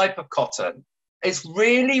certain type of cotton. It's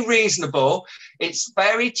really reasonable. It's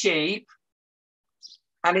very cheap,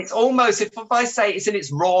 and it's almost, if I say it's in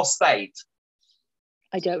its raw state.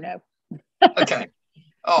 I don't know. Okay.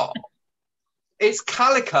 Oh, it's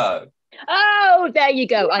calico. Oh, there you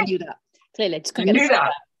go. I knew that. Clearly, just couldn't get it.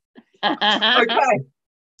 Okay.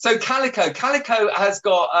 So calico has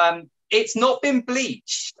got, it's not been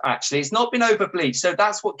bleached, actually. It's not been over bleached. So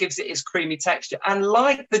that's what gives it its creamy texture. And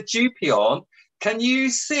like the Dupion, can you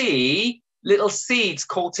see little seeds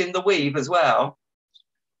caught in the weave as well?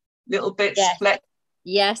 Little bits.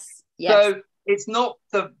 Yes. So it's not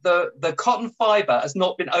the cotton fiber has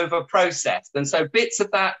not been over processed, and so bits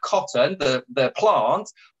of that cotton, the plant,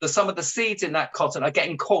 some of the seeds in that cotton are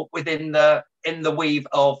getting caught within the weave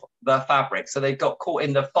of the fabric. So they got caught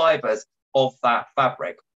in the fibers of that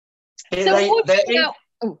fabric. Go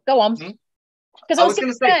on. Because I was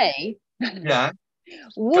going to say, yeah.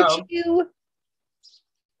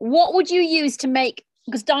 What would you use to make?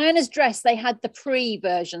 Because Diana's dress, they had the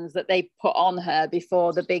pre-versions that they put on her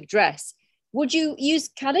before the big dress. Would you use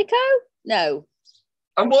calico? No.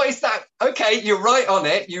 And what is that? Okay, you're right on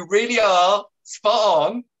it. You really are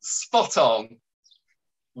spot on.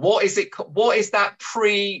 What is it? What is that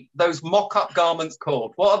those mock-up garments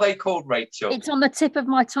called? What are they called, Rachel? It's on the tip of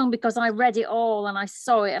my tongue because I read it all and I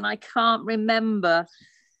saw it and I can't remember.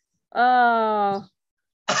 Oh.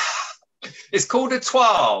 It's called a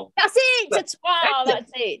toile. That's it. It's a toile.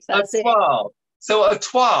 That's it. That's it. Toile. So a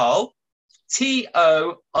toile,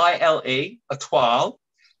 Toile, a toile,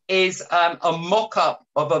 is a mock-up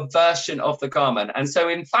of a version of the garment. And so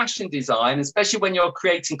in fashion design, especially when you're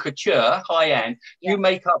creating couture, high-end, you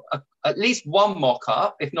make up at least one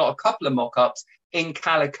mock-up, if not a couple of mock-ups, in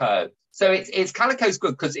calico. So it's calico's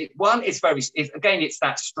good because it's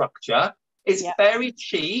that structure. It's very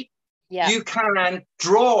cheap. Yeah. You can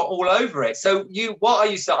draw all over it. So what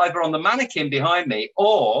I used to either on the mannequin behind me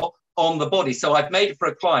or on the body. So I've made it for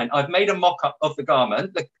a client. I've made a mock-up of the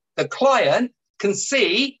garment. The client can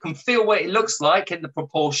feel what it looks like in the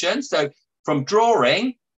proportion. So from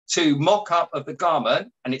drawing to mock-up of the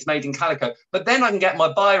garment, and it's made in calico. But then I can get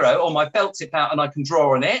my biro or my felt tip out and I can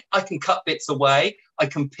draw on it. I can cut bits away. I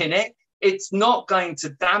can pin it. It's not going to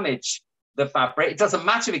damage the fabric. It doesn't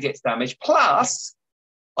matter if it gets damaged. Plus,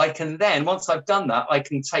 I can then, once I've done that, I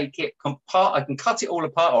can take it apart, I can cut it all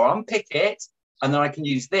apart or unpick it, and then I can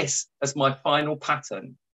use this as my final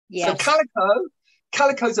pattern. Yes. So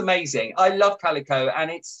calico's amazing. I love calico, and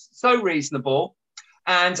it's so reasonable.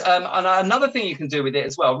 And another thing you can do with it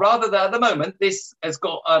as well, rather than at the moment, this has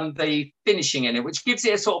got the finishing in it, which gives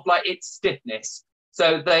it a sort of like its stiffness.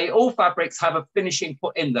 So all fabrics have a finishing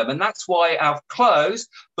put in them, and that's why our clothes,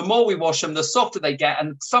 the more we wash them, the softer they get,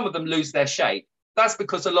 and some of them lose their shape. That's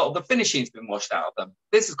because a lot of the finishing's been washed out of them.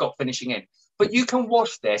 This has got finishing in. But you can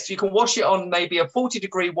wash this. You can wash it on maybe a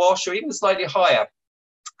 40-degree wash or even slightly higher.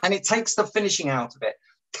 And it takes the finishing out of it.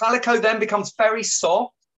 Calico then becomes very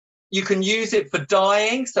soft. You can use it for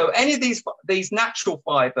dyeing. So any of these natural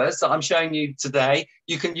fibers that I'm showing you today,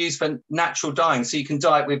 you can use for natural dyeing. So you can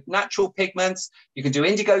dye it with natural pigments. You can do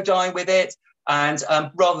indigo dyeing with it. And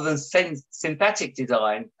rather than synthetic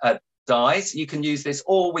dyes, you can use this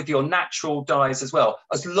all with your natural dyes as well,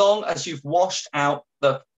 as long as you've washed out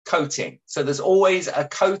the coating. So there's always a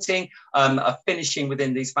coating, a finishing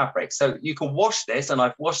within these fabrics. So you can wash this, and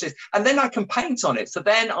I've washed this, and then I can paint on it. So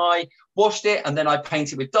then I washed it, and then I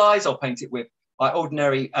paint it with dyes. I'll paint it with my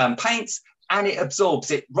ordinary paints, and it absorbs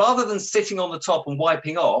it. Rather than sitting on the top and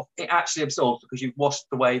wiping off, it actually absorbs because you've washed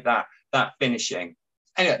away that finishing.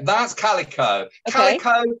 Anyway, that's calico. Okay.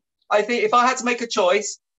 Calico, I think if I had to make a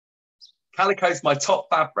choice, calico is my top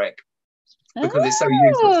fabric because it's so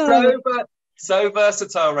useful. So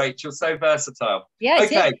versatile, Rachel. So versatile. Yeah.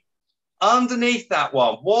 Okay. Underneath that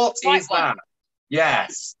one, what is that?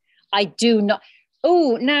 Yes. I do not.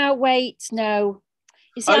 Oh, now wait. No.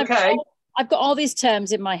 You see, okay. I've got all these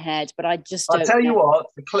terms in my head, but I just don't I'll tell you what,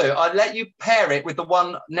 the clue. I'll let you pair it with the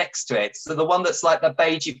one next to it. So the one that's like the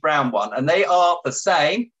beigey brown one, and they are the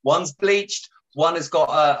same. One's bleached. One has got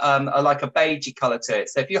like a beigey colour to it.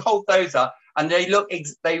 So if you hold those up, and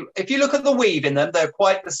if you look at the weave in them, they're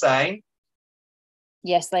quite the same.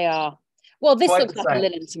 Yes, they are. Well, this looks like a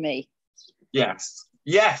linen to me. Yes.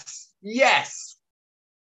 It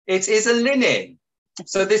is a linen.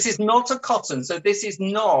 So this is not a cotton. So this is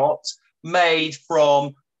not made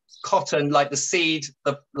from cotton like the seed,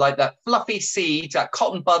 like that fluffy seed, that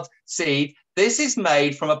cotton bud seed. This is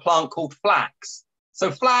made from a plant called flax. So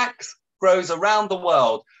flax grows around the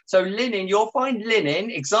world. So linen, you'll find linen,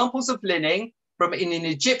 examples of linen in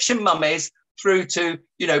Egyptian mummies through to,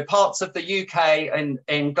 parts of the UK and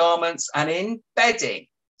in garments and in bedding.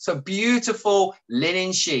 So beautiful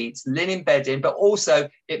linen sheets, linen bedding, but also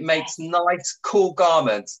it makes nice, cool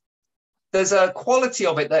garments. There's a quality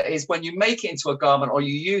of it that is when you make it into a garment or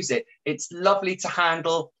you use it, it's lovely to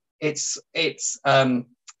handle. It's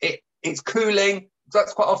cooling,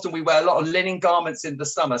 that's quite often we wear a lot of linen garments in the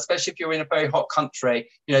summer, especially if you're in a very hot country.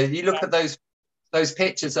 You know, you look at those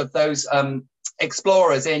pictures of those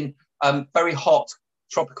explorers in very hot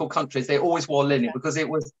tropical countries. They always wore linen because it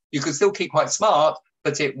was, you could still keep quite smart,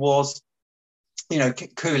 but it was, you know,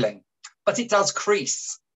 cooling. But it does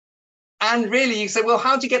crease. And really, you say, well,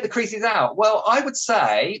 how do you get the creases out? Well, I would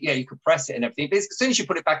say, yeah, you could press it and everything, but as soon as you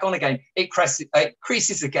put it back on again, it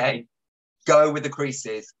creases again. Go with the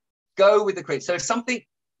creases. Go with the crease. So if something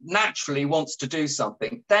naturally wants to do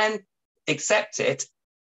something, then accept it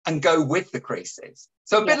and go with the creases.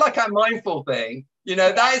 So a bit like our mindful thing, you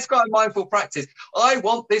know, that is quite a mindful practice. I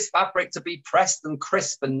want this fabric to be pressed and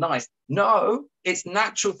crisp and nice. No, its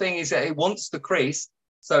natural thing is that it wants the crease.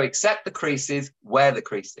 So accept the creases, wear the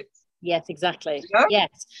creases. Yes, exactly. Yeah?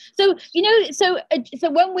 Yes. So, you know, so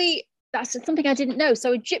when that's something I didn't know.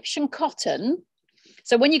 So Egyptian cotton.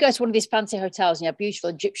 So when you go to one of these fancy hotels and you have beautiful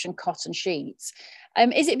Egyptian cotton sheets,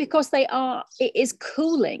 is it because it is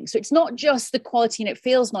cooling? So it's not just the quality and it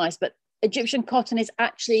feels nice, but Egyptian cotton is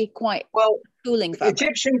actually quite cooling fabric.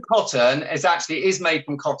 Egyptian cotton is made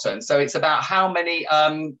from cotton. So it's about how many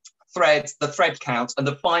threads, the thread count and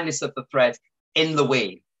the fineness of the thread in the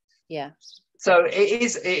weave. Yeah. So it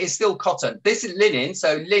is still cotton. This is linen.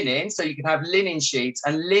 So you can have linen sheets,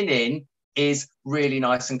 and linen is really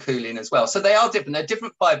nice and cooling as well. So they are different. They're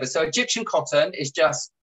different fibers. So Egyptian cotton is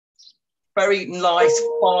just very nice,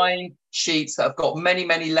 fine sheets that have got many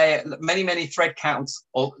thread counts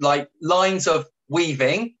or like lines of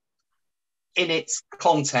weaving in its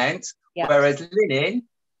content. Yeah. Whereas linen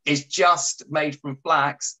is just made from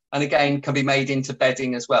flax, and again can be made into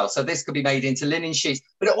bedding as well. So this could be made into linen sheets,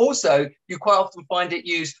 but also you quite often find it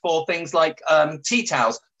used for things like tea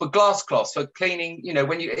towels, for glass cloths, for cleaning, you know,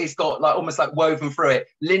 when it's got like almost like woven through it,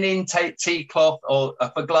 linen tea cloth, or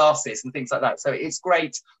for glasses and things like that. So it's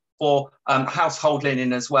great for household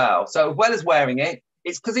linen as well. So as well as wearing it,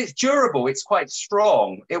 it's because it's durable, it's quite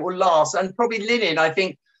strong, it will last. And probably linen, I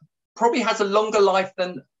think, probably has a longer life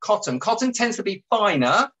than cotton. Cotton tends to be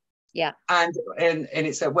finer, and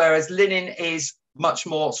it's whereas linen is much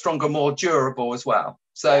more stronger, more durable as well.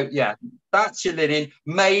 So that's your linen,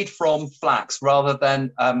 made from flax rather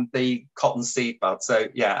than the cotton seed bud. So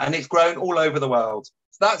and it's grown all over the world.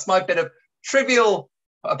 So that's my bit of trivial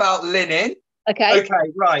about linen. Okay,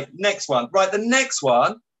 right, next one. Right, the next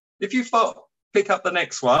one, if you pick up the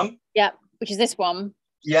next one, which is this one.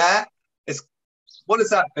 What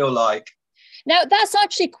does that feel like? Now that's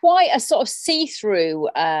actually quite a sort of see-through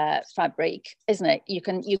fabric, isn't it? You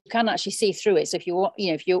can actually see through it. So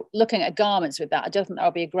if you're looking at garments with that, I don't think that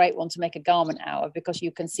would be a great one to make a garment out of, because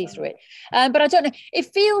you can see through it. But I don't know.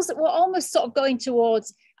 It feels that we're almost sort of going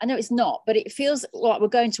towards. I know it's not, but it feels like we're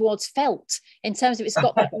going towards felt in terms of it's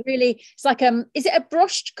got that really. It's like is it a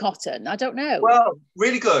brushed cotton? I don't know. Well,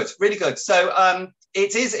 really good, really good. So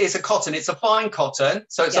it's a cotton, it's a fine cotton,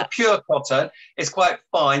 so it's a pure cotton, it's quite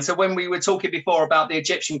fine. So when we were talking before about the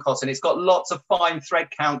Egyptian cotton, it's got lots of fine thread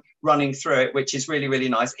count running through it, which is really, really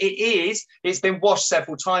nice. It's been washed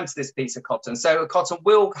several times, this piece of cotton, so a cotton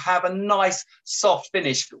will have a nice soft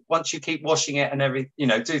finish once you keep washing it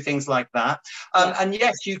and do things like that. And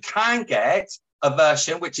yes, you can get a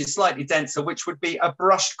version which is slightly denser, which would be a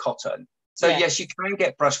brushed cotton. So yes, you can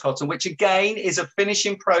get brushed cotton, which again is a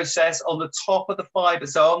finishing process on the top of the fibre.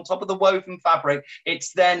 So on top of the woven fabric,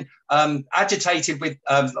 it's then agitated with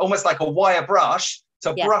almost like a wire brush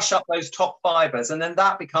to brush up those top fibres. And then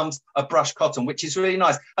that becomes a brushed cotton, which is really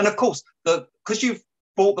nice. And of course, because you've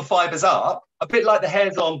brought the fibres up, a bit like the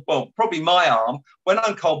hairs on, well, probably my arm, when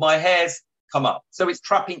I'm cold, my hairs come up. So it's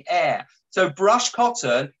trapping air. So brushed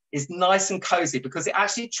cotton is nice and cozy because it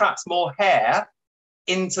actually traps more hair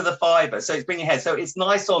into the fibre, so it's bringing hair. So it's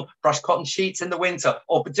nice on brushed cotton sheets in the winter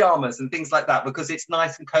or pajamas and things like that, because it's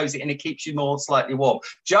nice and cozy and it keeps you more slightly warm,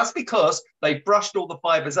 just because they brushed all the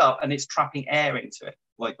fibres up and it's trapping air into it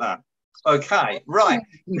like that. Okay, right.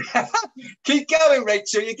 Keep going,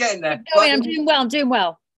 Rachel, you're getting there. I'm doing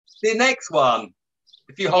well. The next one,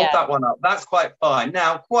 if you hold that one up, that's quite fine.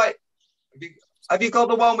 Now, have you got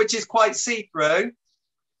the one which is quite see-through?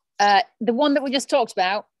 The one that we just talked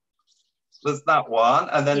about. There's that one,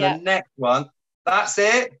 and then the next one. That's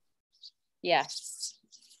it. Yes.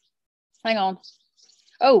 Hang on.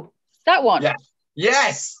 Oh, that one. Yeah.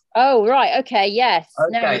 Yes. Oh, right. Okay. Yes.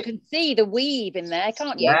 Okay. Now you can see the weave in there,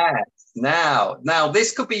 can't you? Yes. Now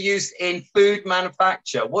this could be used in food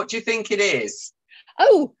manufacture. What do you think it is?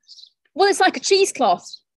 Oh, well, it's like a cheesecloth.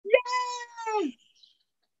 Yay!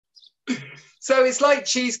 So it's like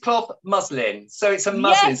cheesecloth muslin. So it's a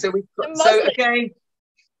muslin. Yes, so again.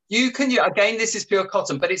 You can, again, this is pure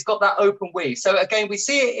cotton, but it's got that open weave. So again, we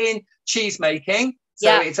see it in cheese making.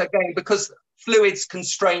 So it's again, because fluids can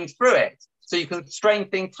strain through it. So you can strain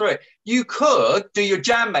things through it. You could do your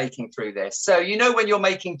jam making through this. So, you know, when you're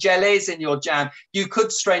making jellies in your jam, you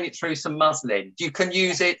could strain it through some muslin. You can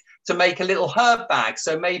use it to make a little herb bag.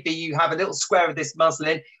 So maybe you have a little square of this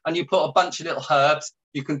muslin and you put a bunch of little herbs.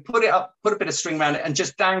 You can put it up, put a bit of string around it and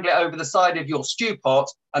just dangle it over the side of your stew pot.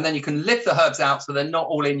 And then you can lift the herbs out so they're not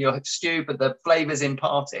all in your stew, but the flavor's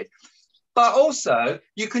imparted. But also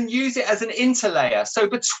you can use it as an interlayer. So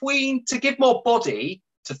to give more body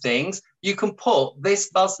to things, you can put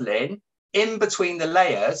this muslin in between the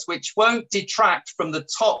layers, which won't detract from the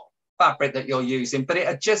top fabric that you're using, but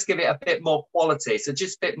it'll just give it a bit more quality. So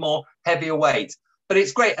just a bit more heavier weight. But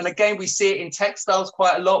it's great. And again, we see it in textiles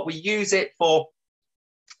quite a lot. We use it for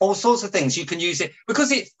all sorts of things. You can use it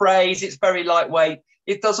because it frays, it's very lightweight.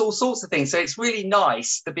 It does all sorts of things. So it's really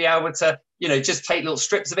nice to be able to, you know, just take little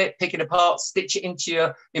strips of it, pick it apart, stitch it into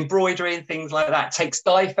your embroidery and things like that. It takes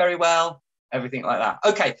dye very well, everything like that.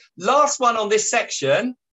 Okay, last one on this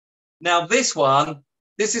section. Now this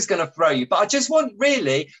is going to throw you, but I just want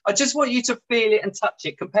you to feel it and touch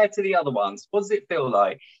it compared to the other ones. What does it feel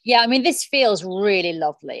like? Yeah, I mean, this feels really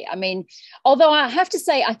lovely. I mean, although I have to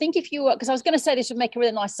say, I think if you were, because I was going to say this would make a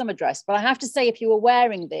really nice summer dress, but I have to say if you were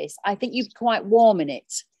wearing this, I think you'd be quite warm in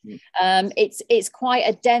it. It's quite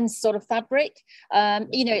a dense sort of fabric.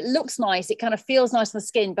 You know, it looks nice. It kind of feels nice on the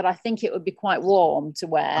skin, but I think it would be quite warm to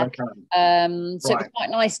wear. Okay. So it'd be quite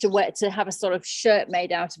nice to wear, to have a sort of shirt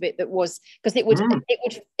made out of it that was, because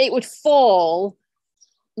it would fall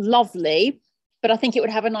lovely, but I think it would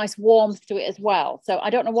have a nice warmth to it as well. So I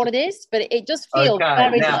don't know what it is, but it just feels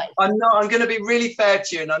very nice. I'm going to be really fair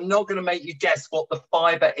to you, and I'm not going to make you guess what the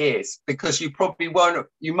fibre is, because you probably won't.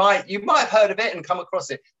 You might have heard of it and come across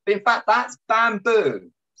it, but in fact, that's bamboo.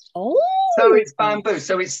 Oh, so it's bamboo.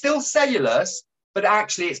 So it's still cellulose, but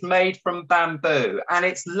actually it's made from bamboo, and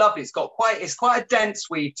it's lovely. It's quite a dense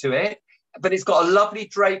weave to it, but it's got a lovely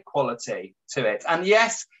drape quality to it. And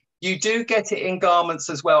yes, you do get it in garments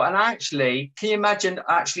as well. And actually, can you imagine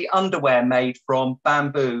actually underwear made from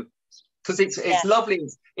bamboo? Because it's lovely.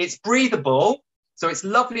 It's breathable. So it's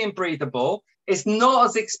lovely and breathable. It's not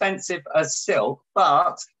as expensive as silk,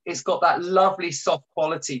 but it's got that lovely soft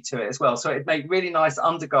quality to it as well. So it'd make really nice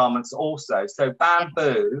undergarments also. So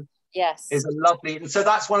bamboo is a lovely, and so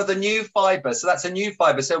that's one of the new fibres. So that's a new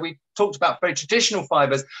fibre. So we talked about very traditional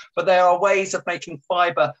fibres, but there are ways of making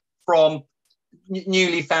fibre from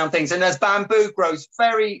newly found things. And as bamboo grows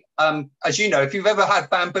very, as you know, if you've ever had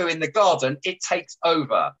bamboo in the garden, it takes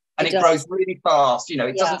over and it grows really fast. You know,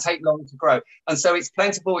 it doesn't take long to grow. And so it's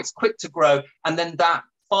plentiful, it's quick to grow. And then that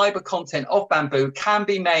fiber content of bamboo can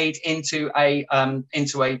be made into a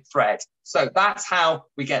thread. So that's how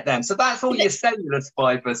we get them. So that's all your cellulose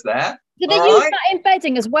fibers there. Do they use that in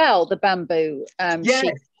bedding as well, the bamboo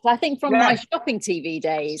sheet? I think from my shopping TV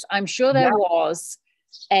days, I'm sure there was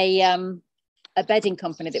a bedding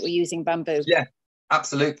company that were using bamboo. Yeah,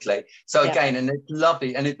 absolutely. So again, and it's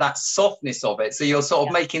lovely, and that softness of it. So you're sort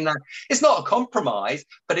of making that, it's not a compromise,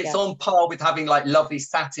 but it's on par with having like lovely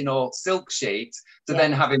satin or silk sheets to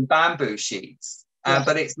then having bamboo sheets.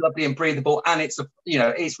 But it's lovely and breathable, and it's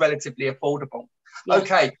it's relatively affordable.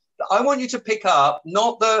 Okay, I want you to pick up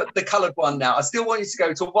not the coloured one now. I still want you to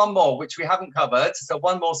go to one more, which we haven't covered. So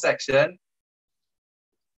one more section.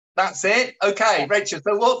 That's it. Okay, Rachel.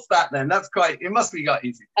 So what's that then? It must be got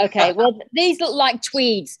easy. Okay. Well, these look like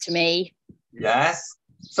tweeds to me. Yes.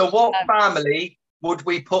 So what family would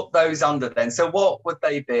we put those under then? So what would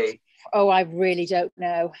they be? Oh, I really don't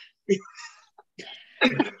know.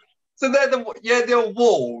 So they're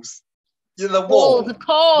walls. You're the walls, of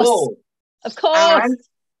course. Walls. Of course. And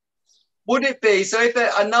would it be, so if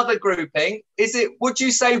they're another grouping, would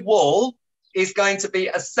you say wool is going to be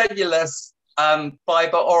a cellulose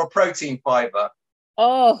fibre or a protein fibre?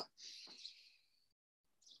 Oh,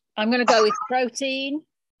 I'm going to go with protein.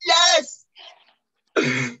 Yes!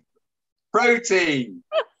 Protein.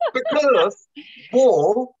 Because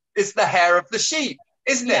wool is the hair of the sheep,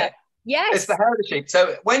 isn't it? Yes. It's the hair of the sheep.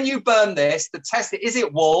 So when you burn this, the test, is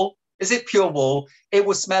it wool? Is it pure wool? It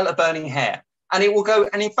will smell of burning hair. And it will go,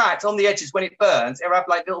 and in fact, on the edges, when it burns, it'll have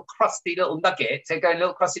like little crusty little nuggets. They're going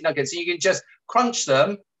little crusty nuggets. So you can just crunch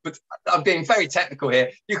them. But I'm being very technical here.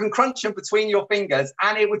 You can crunch them between your fingers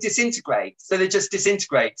and it would disintegrate. So they just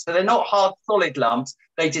disintegrate. So they're not hard, solid lumps.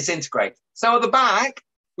 They disintegrate. So at the back,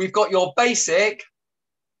 we've got your basic.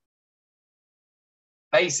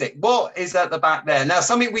 What is at the back there? Now,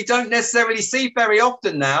 something we don't necessarily see very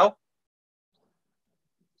often now.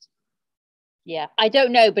 Yeah, I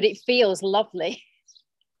don't know, but it feels lovely.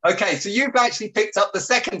 Okay, so you've actually picked up the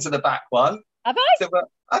second to the back one. Have I? So,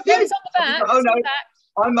 have No, you? it's on the back. Oh, no. The back.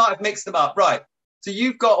 I might have mixed them up. Right. So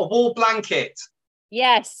you've got a wool blanket.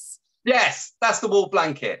 Yes. Yes, that's the wool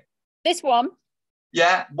blanket. This one.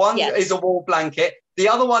 Yeah, one is a wool blanket. The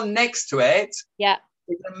other one next to it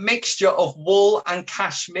is a mixture of wool and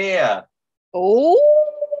cashmere. Oh,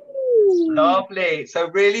 lovely. So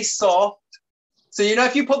really soft. So, you know,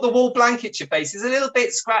 if you put the wool blanket to your face, it's a little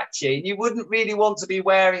bit scratchy and you wouldn't really want to be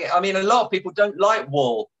wearing it. I mean, a lot of people don't like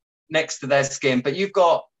wool next to their skin, but you've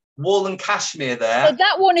got wool and cashmere there. So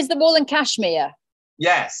that one is the wool and cashmere.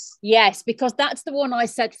 Yes. Yes, because that's the one I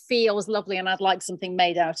said feels lovely and I'd like something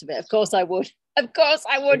made out of it. Of course I would. Of course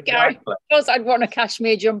I would, Gary. Of course I'd want a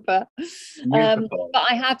cashmere jumper. But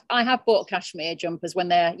I have bought cashmere jumpers when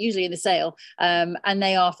they're usually in the sale, and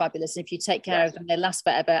they are fabulous. If you take care of them, they last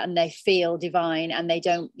forever and they feel divine and they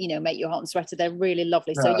don't, you know, make you hot and sweaty. They're really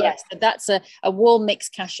lovely. So yes, that's a wool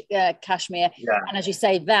mixed cashmere. Yeah. And as you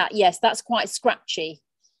say that, yes, that's quite scratchy.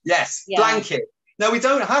 Yes, blanket. No, we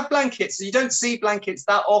don't have blankets. So you don't see blankets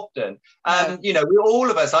that often. You know,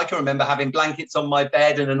 all of us, I can remember having blankets on my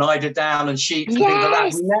bed and an eider down and sheets and things like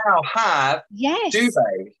that. We now have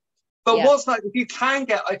duvets. But what's like,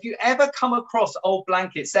 if you ever come across old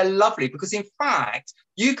blankets, they're lovely because in fact,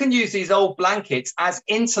 you can use these old blankets as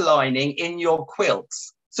interlining in your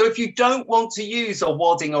quilts. So if you don't want to use a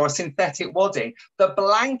wadding or a synthetic wadding, the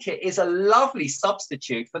blanket is a lovely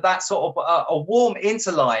substitute for that sort of a warm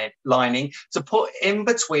interlining to put in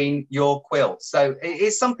between your quilts. So it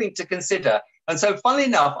is something to consider. And so funnily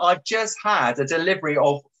enough, I've just had a delivery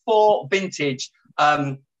of 4 vintage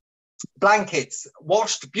blankets,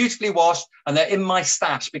 beautifully washed, and they're in my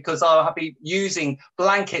stash because I'll be using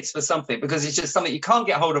blankets for something because it's just something you can't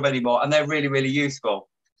get hold of anymore and they're really, really useful.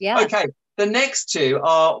 Yeah. Okay. The next 2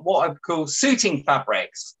 are what I call suiting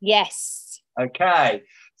fabrics. Yes. Okay.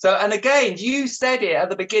 So, and again, you said it at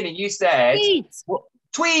the beginning, you said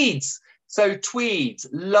tweeds. So tweeds,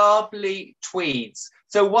 lovely tweeds.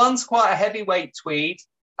 So one's quite a heavyweight tweed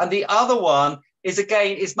and the other one is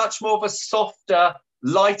much more of a softer,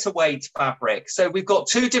 lighter weight fabric. So we've got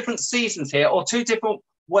 2 different seasons here or 2 different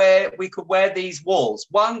where we could wear these wools.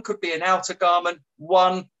 One could be an outer garment,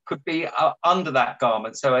 one could be under that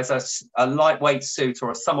garment. So as a lightweight suit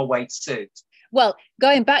or a summer weight suit. Well,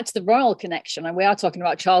 going back to the royal connection, and we are talking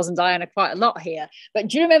about Charles and Diana quite a lot here, but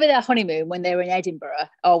do you remember their honeymoon when they were in Edinburgh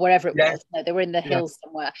or wherever it was? No, they were in the hills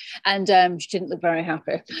somewhere, and she didn't look very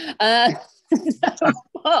happy. But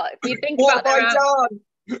if you think about I know,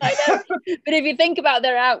 but if you think about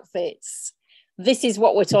their outfits, this is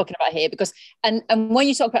what we're talking about here, because and when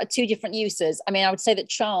you talk about 2 different uses, I mean, I would say that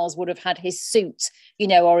Charles would have had his suit, you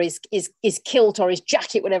know, or his kilt or his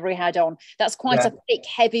jacket, whatever he had on. That's quite a thick,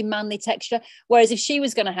 heavy, manly texture. Whereas if she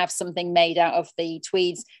was going to have something made out of the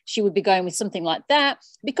tweeds, she would be going with something like that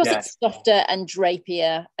because it's softer and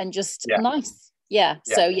drapier and just nice. Yeah.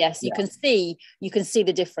 So yes, you can see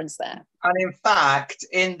the difference there. And in fact,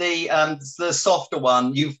 in the softer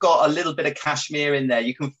one, you've got a little bit of cashmere in there.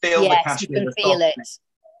 You can feel the cashmere. You can feel it.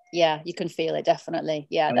 Yeah, you can feel it definitely.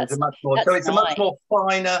 Yeah, and it's a much more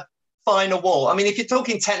finer wool. I mean, if you're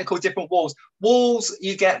talking technical different wools,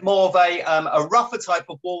 you get more of a rougher type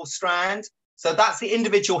of wool strand. So that's the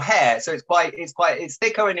individual hair. So it's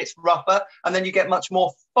thicker and it's rougher. And then you get much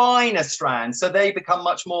more finer strands. So they become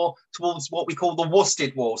much more towards what we call the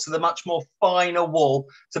worsted wool. So they're much more finer wool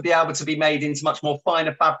to be able to be made into much more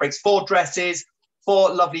finer fabrics for dresses,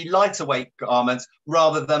 for lovely lighter weight garments,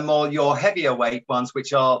 rather than more your heavier weight ones,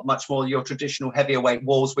 which are much more your traditional heavier weight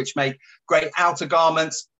wools, which make great outer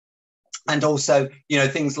garments. And also, you know,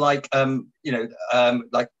 things like,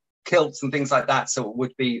 like kilts and things like that. So it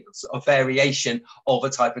would be a variation of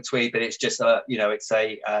a type of tweed, but it's just it's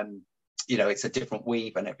a different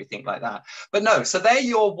weave and everything like that. But no, so they're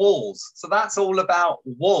your wools. So that's all about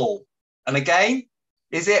wool. And again,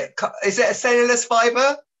 is it a cellulose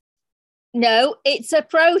fiber? No, it's a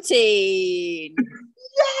protein.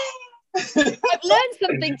 I've learned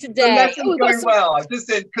something today. The lesson's going well. I just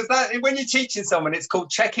did, because when you're teaching someone, it's called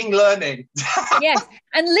checking learning. Yes,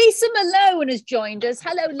 and Lisa Malone has joined us.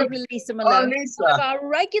 Hello, lovely Lisa Malone. Oh, Lisa. One of our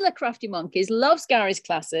regular Crafty Monkeys, loves Gary's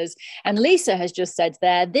classes, and Lisa has just said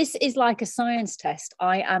there, this is like a science test.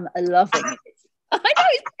 I am loving it. I know,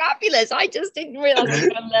 it's fabulous. I just didn't realise I was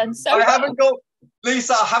going to learn so much.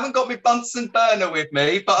 Lisa, I haven't got my Bunsen burner with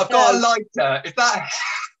me, but I've got a lighter. Is that...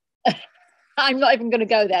 I'm not even going to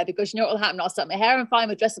go there because you know what will happen? I'll set my hair on fire,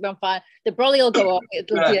 my dress will be on fire, the brolly will go off,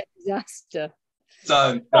 it'll be a disaster.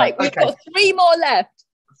 Right, we've got 3 more left.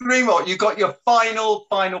 3 more. You got your final.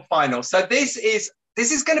 So this is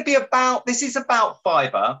going to be about, this is about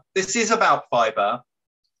fibre.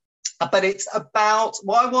 But it's about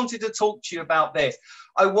what I wanted to talk to you about this.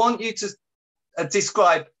 I want you to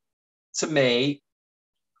describe to me.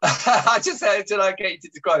 I just said, did I get you to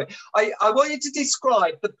describe it? I want you to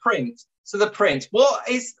describe the print. So the print,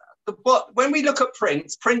 when we look at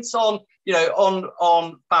prints on,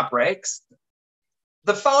 on fabrics,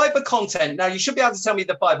 the fiber content. Now you should be able to tell me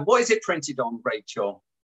the fiber. What is it printed on, Rachel?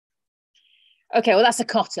 Okay, well, that's a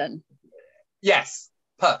cotton. Yes,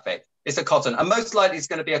 perfect. It's a cotton, and most likely it's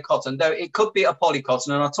going to be a cotton, though it could be a polycotton,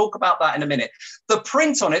 and I'll talk about that in a minute. The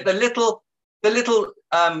print on it, the little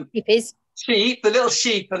sheep, the little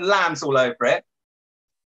sheep and lambs all over it.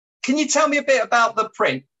 Can you tell me a bit about the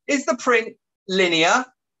print? Is the print linear?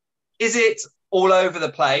 Is it all over the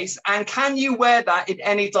place? And can you wear that in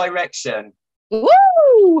any direction?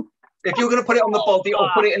 Woo! If you're going to put it on the body or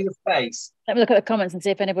put it in the face. Let me look at the comments and see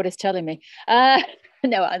if anybody's telling me.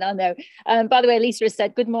 No, I know. By the way, Lisa has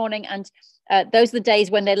said, good morning. And those are the days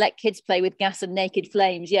when they let kids play with gas and naked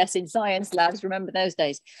flames. Yes, in science labs. Remember those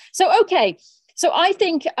days. So, okay. So I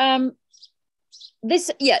think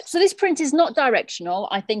this print is not directional.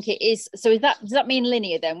 I think it is. So does that mean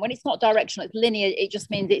linear then? When it's not directional, it's linear. It just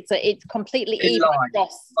means it's completely even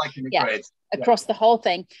across, across the whole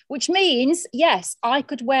thing, which means, yes, I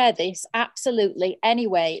could wear this absolutely any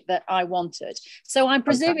way that I wanted. So I'm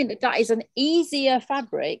presuming that is an easier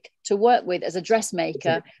fabric to work with as a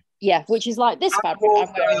dressmaker. Yeah, which is like this fabric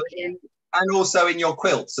I'm wearing here. And also in your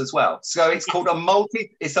quilts as well. So it's called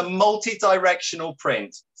it's a multi-directional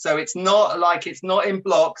print. So it's not in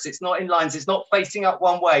blocks, it's not in lines, it's not facing up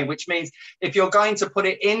one way, which means if you're going to put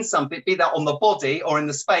it in something, be that on the body or in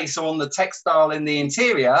the space or on the textile in the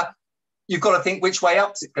interior, you've got to think which way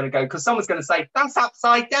up it's going to go, because someone's going to say, that's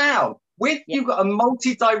upside down. You've got a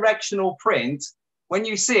multi-directional print, when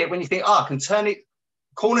you see it, when you think, I can turn it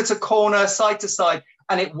corner to corner, side to side,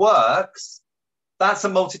 and it works, that's a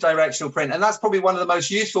multi-directional print. And that's probably one of the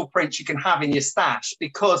most useful prints you can have in your stash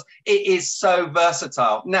because it is so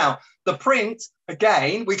versatile. Now, the print,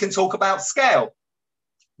 again, we can talk about scale.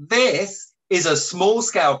 This is a small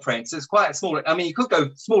scale print. So it's quite small. I mean, you could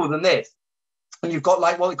go smaller than this. And you've got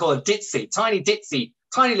like what we call a ditzy,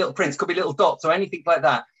 tiny little prints, could be little dots or anything like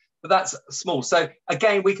that. But that's small. So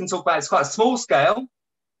again, we can talk about it's quite a small scale,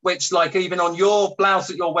 which like even on your blouse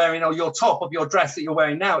that you're wearing or your top of your dress that you're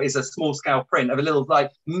wearing now is a small scale print of a little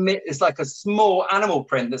it's like a small animal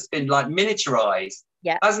print that's been like miniaturized,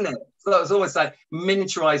 hasn't it? So it's almost like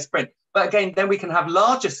miniaturized print. But again, then we can have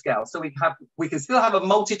larger scale. So we can still have a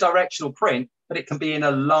multi-directional print, but it can be in a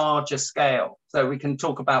larger scale. So we can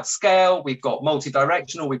talk about scale. We've got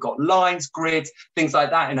multi-directional, we've got lines, grids, things like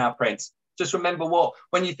that in our prints. Just remember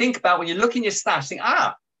when you look in your stash, think,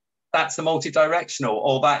 that's a multi-directional,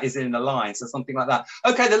 or that is in the lines or something like that.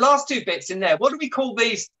 Okay, the last two bits in there. What do we call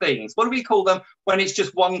these things? What do we call them when it's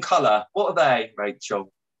just one colour? What are they,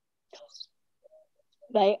 Rachel?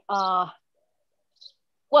 They are.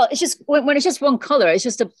 Well, it's just when it's just one colour. It's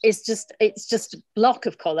just a block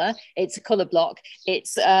of colour. It's a colour block.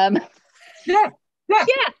 It's yeah.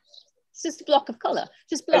 It's just a block of colour.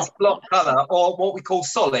 Just block. It's block colour, or what we call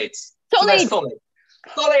solids. Solids. So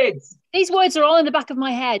solids. These words are all in the back of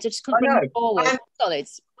my head. I just couldn't bring them forward.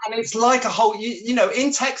 Solids. And it's like a whole,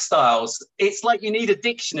 in textiles, it's like you need a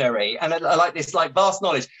dictionary and like this, like vast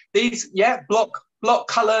knowledge. These, block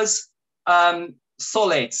colours,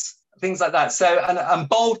 solids, things like that. So, and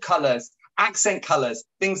bold colours, accent colours,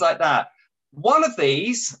 things like that. One of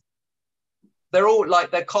these, they're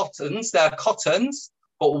cottons,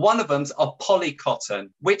 but one of them's a polycotton.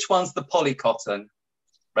 Which one's the polycotton,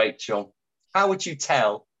 Rachel? How would you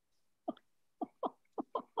tell?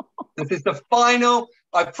 This is the final,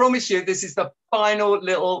 I promise you, this is the final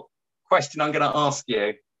little question I'm going to ask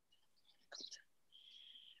you.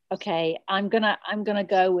 Okay, I'm gonna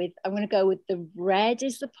go with the red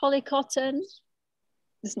is the polycotton.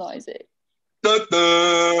 It's not, is it? No!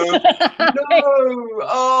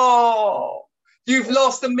 Oh, you've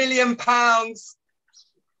lost £1 million. I'm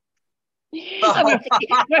going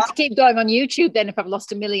to have to keep going on YouTube then if I've lost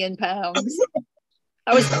 £1 million.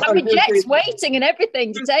 I was having jets waiting and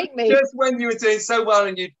everything to take me. Just when you were doing so well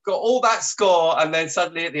and you got all that score, and then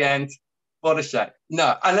suddenly at the end, what a shame.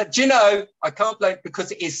 No, and do you know, I can't blame,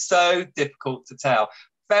 because it is so difficult to tell.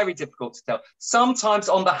 Very difficult to tell. Sometimes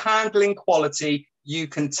on the handling quality, you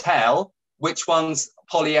can tell which one's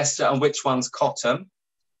polyester and which one's cotton.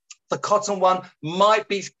 The cotton one might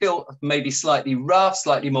be feel maybe slightly rough,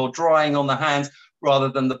 slightly more drying on the hands, rather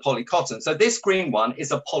than the polycotton. So this green one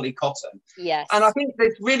is a polycotton. Yes. And I think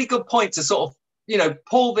there's really good point to sort of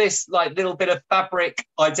pull this like little bit of fabric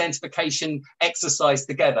identification exercise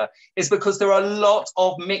together is because there are a lot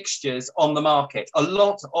of mixtures on the market, a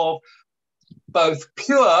lot of both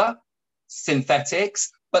pure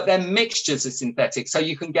synthetics, but then mixtures of synthetics. So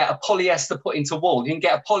you can get a polyester put into wool, you can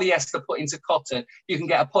get a polyester put into cotton, you can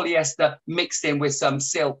get a polyester mixed in with some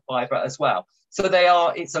silk fiber as well. So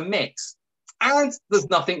it's a mix. And there's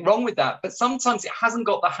nothing wrong with that. But sometimes it hasn't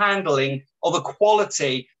got the handling or the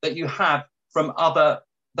quality that you have from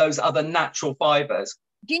those other natural fibers.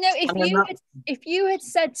 Do you know, if you had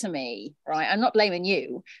said to me, right, I'm not blaming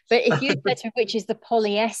you, but if you had said to me, which is the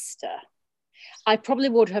polyester, I probably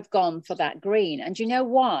would have gone for that green. And do you know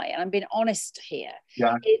why? And I'm being honest here.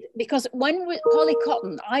 Yeah. Because when with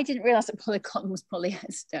polycotton, I didn't realize that polycotton was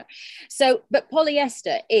polyester. So, but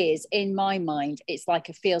polyester is, in my mind,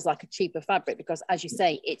 feels like a cheaper fabric because, as you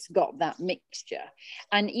say, it's got that mixture.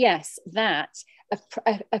 And yes,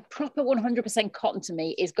 a proper 100% cotton to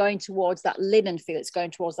me is going towards that linen feel. It's going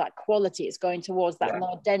towards that quality. It's going towards that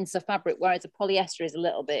more denser fabric, whereas a polyester is a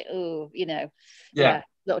little bit,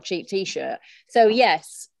 little cheap t-shirt. So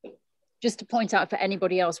yes, just to point out for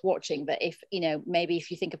anybody else watching that if maybe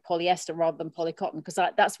if you think of polyester rather than polycotton, because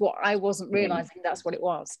that's what I wasn't realizing that's what it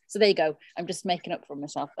was. So there you go, I'm just making up for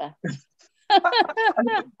myself there.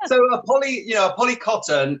 So a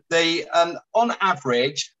polycotton, on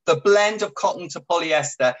average the blend of cotton to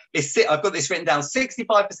polyester is, I've got this written down,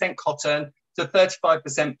 65% cotton to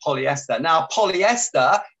 35% polyester. Now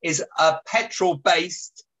polyester is a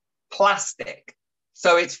petrol-based plastic.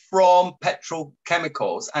 So it's from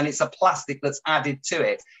petrochemicals and it's a plastic that's added to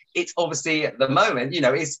it. It's obviously at the moment,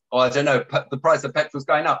 I don't know, the price of petrol is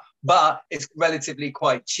going up, but it's relatively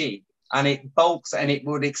quite cheap and it bulks and it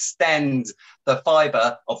would extend the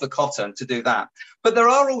fiber of the cotton to do that. But there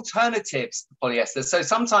are alternatives to polyester. So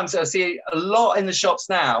sometimes I see a lot in the shops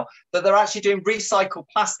now that they're actually doing recycled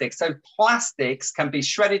plastics. So plastics can be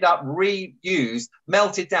shredded up, reused,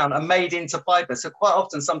 melted down and made into fiber. So quite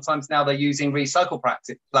often, sometimes now they're using recycled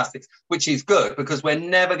plastics, which is good because we're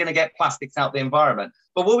never going to get plastics out the environment.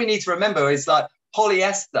 But what we need to remember is like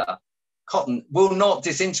polyester, cotton will not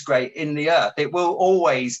disintegrate in the earth. It will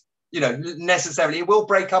always, necessarily, it will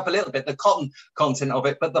break up a little bit, the cotton content of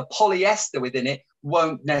it, but the polyester within it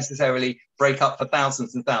won't necessarily break up for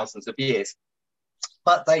thousands and thousands of years.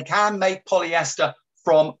 But they can make polyester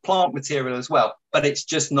from plant material as well, but it's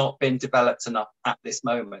just not been developed enough at this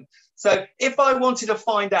moment. So if I wanted to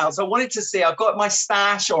find out, so I wanted to see, I've got my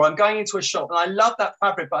stash or I'm going into a shop and I love that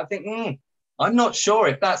fabric, but I think, I'm not sure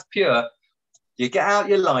if that's pure. You get out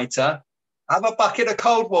your lighter, have a bucket of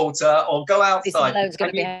cold water or go outside. This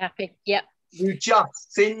going to be happy. Yep. You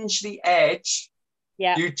just singe the edge.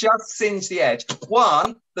 Yeah. You just singe the edge.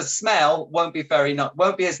 One, the smell won't be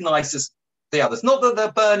as nice as the others. Not that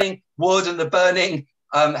they're burning wood and the burning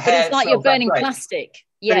hair. But it's like you're burning plastic.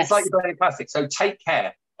 Yes. But it's like you're burning plastic. So take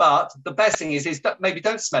care. But the best thing is that maybe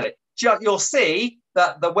don't smell it. You'll see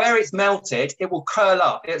that where it's melted, it will curl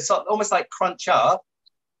up. It's almost like crunch up.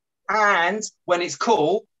 And when it's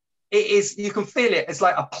cool, you can feel it. It's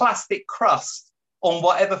like a plastic crust on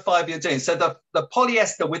whatever fiber you're doing. So the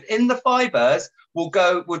polyester within the fibers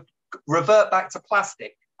would revert back to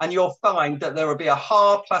plastic, and you'll find that there will be a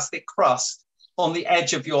hard plastic crust on the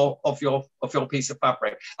edge of your piece of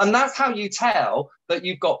fabric. And that's how you tell that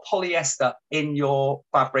you've got polyester in your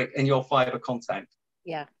fabric, in your fiber content.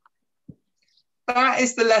 Yeah. That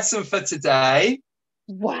is the lesson for today.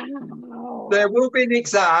 Wow. There will be an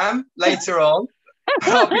exam later on.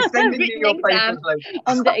 I'll be sending you your papers later.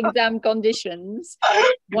 Under exam conditions.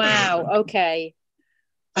 Wow. Okay.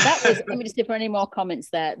 That was, let me just see if there are any more comments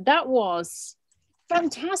there. That was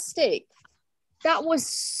fantastic. That was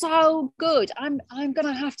so good. I'm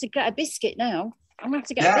gonna have to get a biscuit now. I'm gonna have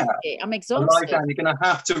to get a biscuit. I'm exhausted. You're gonna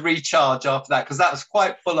have to recharge after that because that was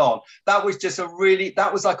quite full on. That was just that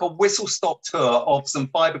was like a whistle stop tour of some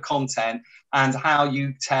fiber content and how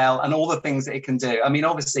you tell and all the things that it can do. I mean,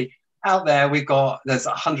 obviously out there there's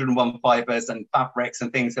 101 fibers and fabrics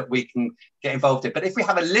and things that we can get involved in. But if we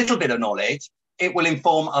have a little bit of knowledge, it will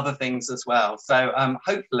inform other things as well. So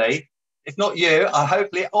hopefully, if not you,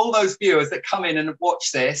 hopefully all those viewers that come in and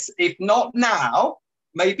watch this, if not now,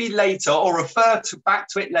 maybe later, or refer back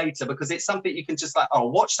to it later, because it's something you can just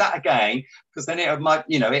watch that again, because then it'll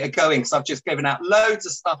go in, because I've just given out loads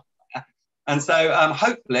of stuff. And so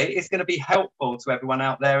hopefully it's going to be helpful to everyone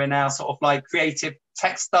out there in our sort of like creative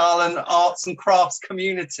textile and arts and crafts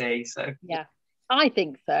community. So yeah, I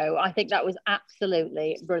think so. I think that was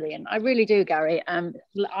absolutely brilliant. I really do, Gary.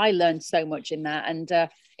 I learned so much in that, and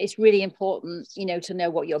it's really important, to know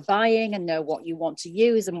what you're buying and know what you want to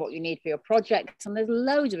use and what you need for your projects. And there's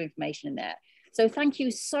loads of information in there. So thank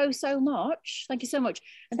you so much. Thank you so much.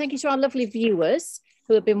 And thank you to our lovely viewers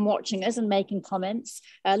who have been watching us and making comments.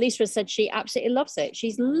 Lisa has said she absolutely loves it.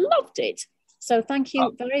 She's loved it. So thank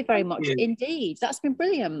you very much indeed. That's been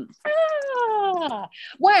brilliant.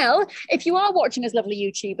 Well, if you are watching us, lovely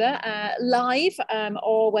YouTuber, live,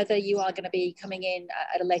 or whether you are going to be coming in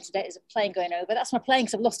at a later date, there's a plane going over. That's my plane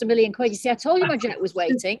because I've lost £1 million. You see, I told you my jet was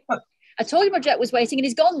waiting. I told you my jet was waiting and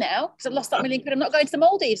he's gone now because I've lost that £1 million. I'm not going to the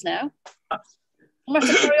Maldives now. I'm going to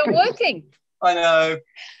have to carry on working. I know.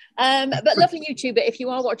 But lovely YouTuber, if you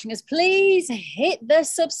are watching us, please hit the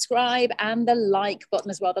subscribe and the like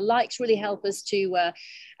button as well. The likes really help us to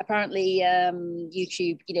apparently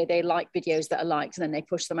YouTube, you know, they like videos that are liked and then they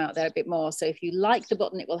push them out there a bit more. So if you like the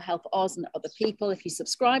button, it will help us and other people. If you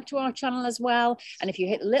subscribe to our channel as well, and if you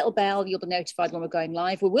hit the little bell, you'll be notified when we're going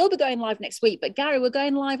live. We will be going live next week, but Gary, we're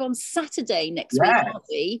going live on Saturday next week, aren't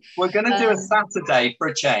we? We're going to do a Saturday for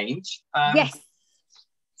a change. Yes.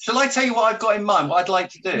 Shall I tell you what I've got in mind, what I'd like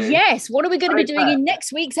to do? Yes. What are we going to be doing in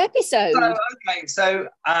next week's episode? So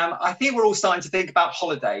I think we're all starting to think about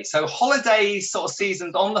holidays. So holiday sort of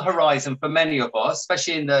seasons on the horizon for many of us,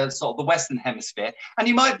 especially in the sort of the Western Hemisphere. And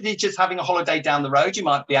you might be just having a holiday down the road. You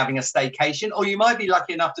might be having a staycation, or you might be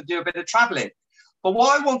lucky enough to do a bit of traveling. But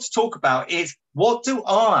what I want to talk about is, what do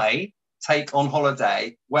I take on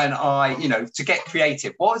holiday when I, you know, to get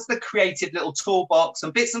creative? What is the creative little toolbox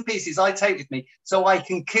and bits and pieces I take with me so I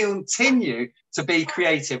can continue to be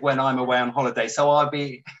creative when I'm away on holiday? So I'll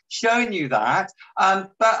be showing you that.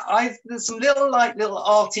 But there's some little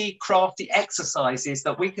arty, crafty exercises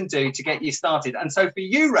that we can do to get you started. And so for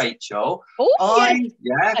you, Rachel,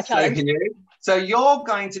 so you're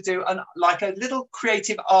going to do like a little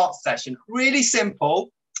creative art session, really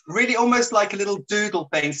simple, really almost like a little doodle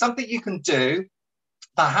thing, something you can do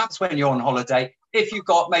perhaps when you're on holiday. If you've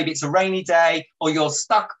got, maybe it's a rainy day or you're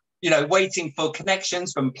stuck, you know, waiting for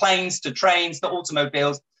connections from planes to trains to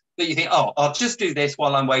automobiles, that you think, oh, I'll just do this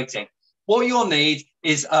while I'm waiting. What you'll need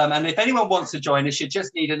is, and if anyone wants to join us, you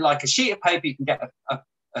just need like a sheet of paper. You can get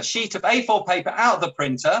a sheet of A4 paper out of the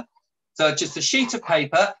printer. So just a sheet of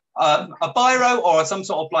paper, a biro or some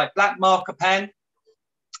sort of like black marker pen.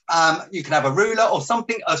 You can have a ruler or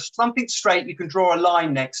something straight you can draw a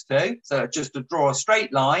line next to. So just to draw a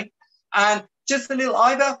straight line, and just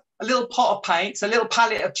either a little pot of paints, a little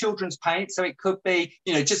palette of children's paint. So it could be,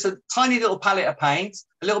 you know, just a tiny little palette of paint,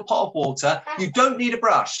 a little pot of water. You don't need a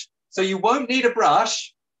brush. So you won't need a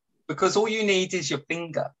brush because all you need is your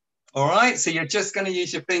finger. All right. So you're just going to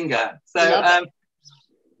use your finger. So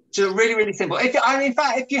just really, really simple. In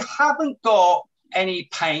fact, if you haven't got any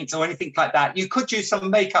paint or anything like that, you could use some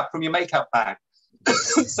makeup from your makeup bag.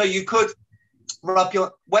 So you could wet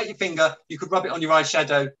your finger, you could rub it on your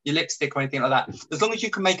eyeshadow, your lipstick or anything like that. As long as you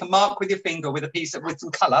can make a mark with your finger with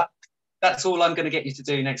some colour, that's all I'm going to get you to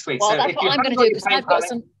do next week. Well, so that's what I'm going to do,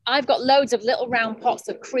 because I've got loads of little round pots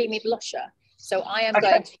of creamy blusher. So I am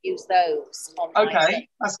going to use those on my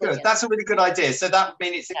that's good. That's a really good idea. So that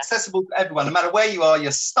means it's accessible to everyone, no matter where you are.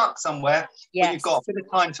 You're stuck somewhere, but you've got a bit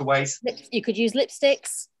of time to waste. You could use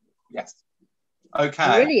lipsticks. Yes.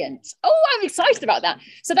 Okay. Brilliant. Oh, I'm excited about that.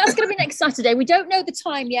 So that's going to be next Saturday. We don't know the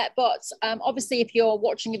time yet, but obviously if you're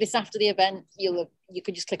watching this after the event, you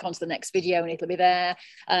can just click onto the next video and it'll be there.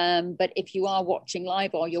 But if you are watching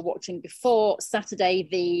live or you're watching before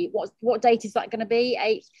Saturday, what date is that going to be?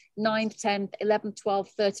 8th, 9th, 10th, 11th, 12th,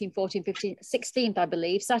 13th, 14th, 15th, 16th, I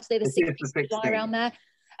believe. Saturday the 16th, around there.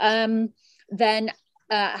 Then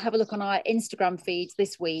have a look on our Instagram feeds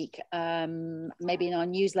this week, maybe in our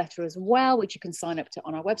newsletter as well, which you can sign up to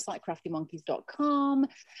on our website, craftymonkeys.com.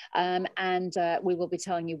 And we will be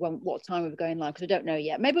telling you what time we're going live, because we don't know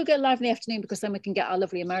yet. Maybe we'll go live in the afternoon, because then we can get our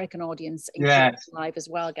lovely American audience live as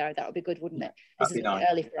well, Gary. That would be good, wouldn't it? This is a bit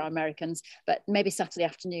early for our Americans, but maybe Saturday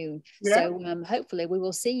afternoon. Yeah. So hopefully we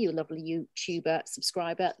will see you, lovely YouTuber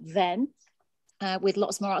subscriber, then. With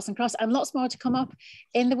lots more arts and crafts and lots more to come up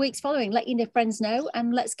in the weeks following. Let your friends know,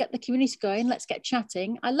 and let's get the community going. Let's get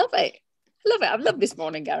chatting. I love it. I've loved this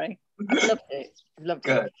morning, Gary. I've loved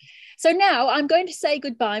it. So now I'm going to say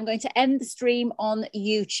goodbye. I'm going to end the stream on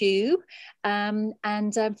YouTube. And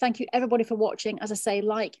thank you everybody for watching. As I say,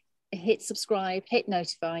 hit subscribe, hit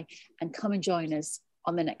notify, and come and join us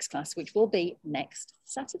on the next class, which will be next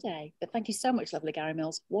Saturday. But thank you so much, lovely Gary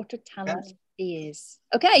Mills. What a talent he is.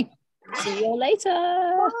 Okay. See you all later.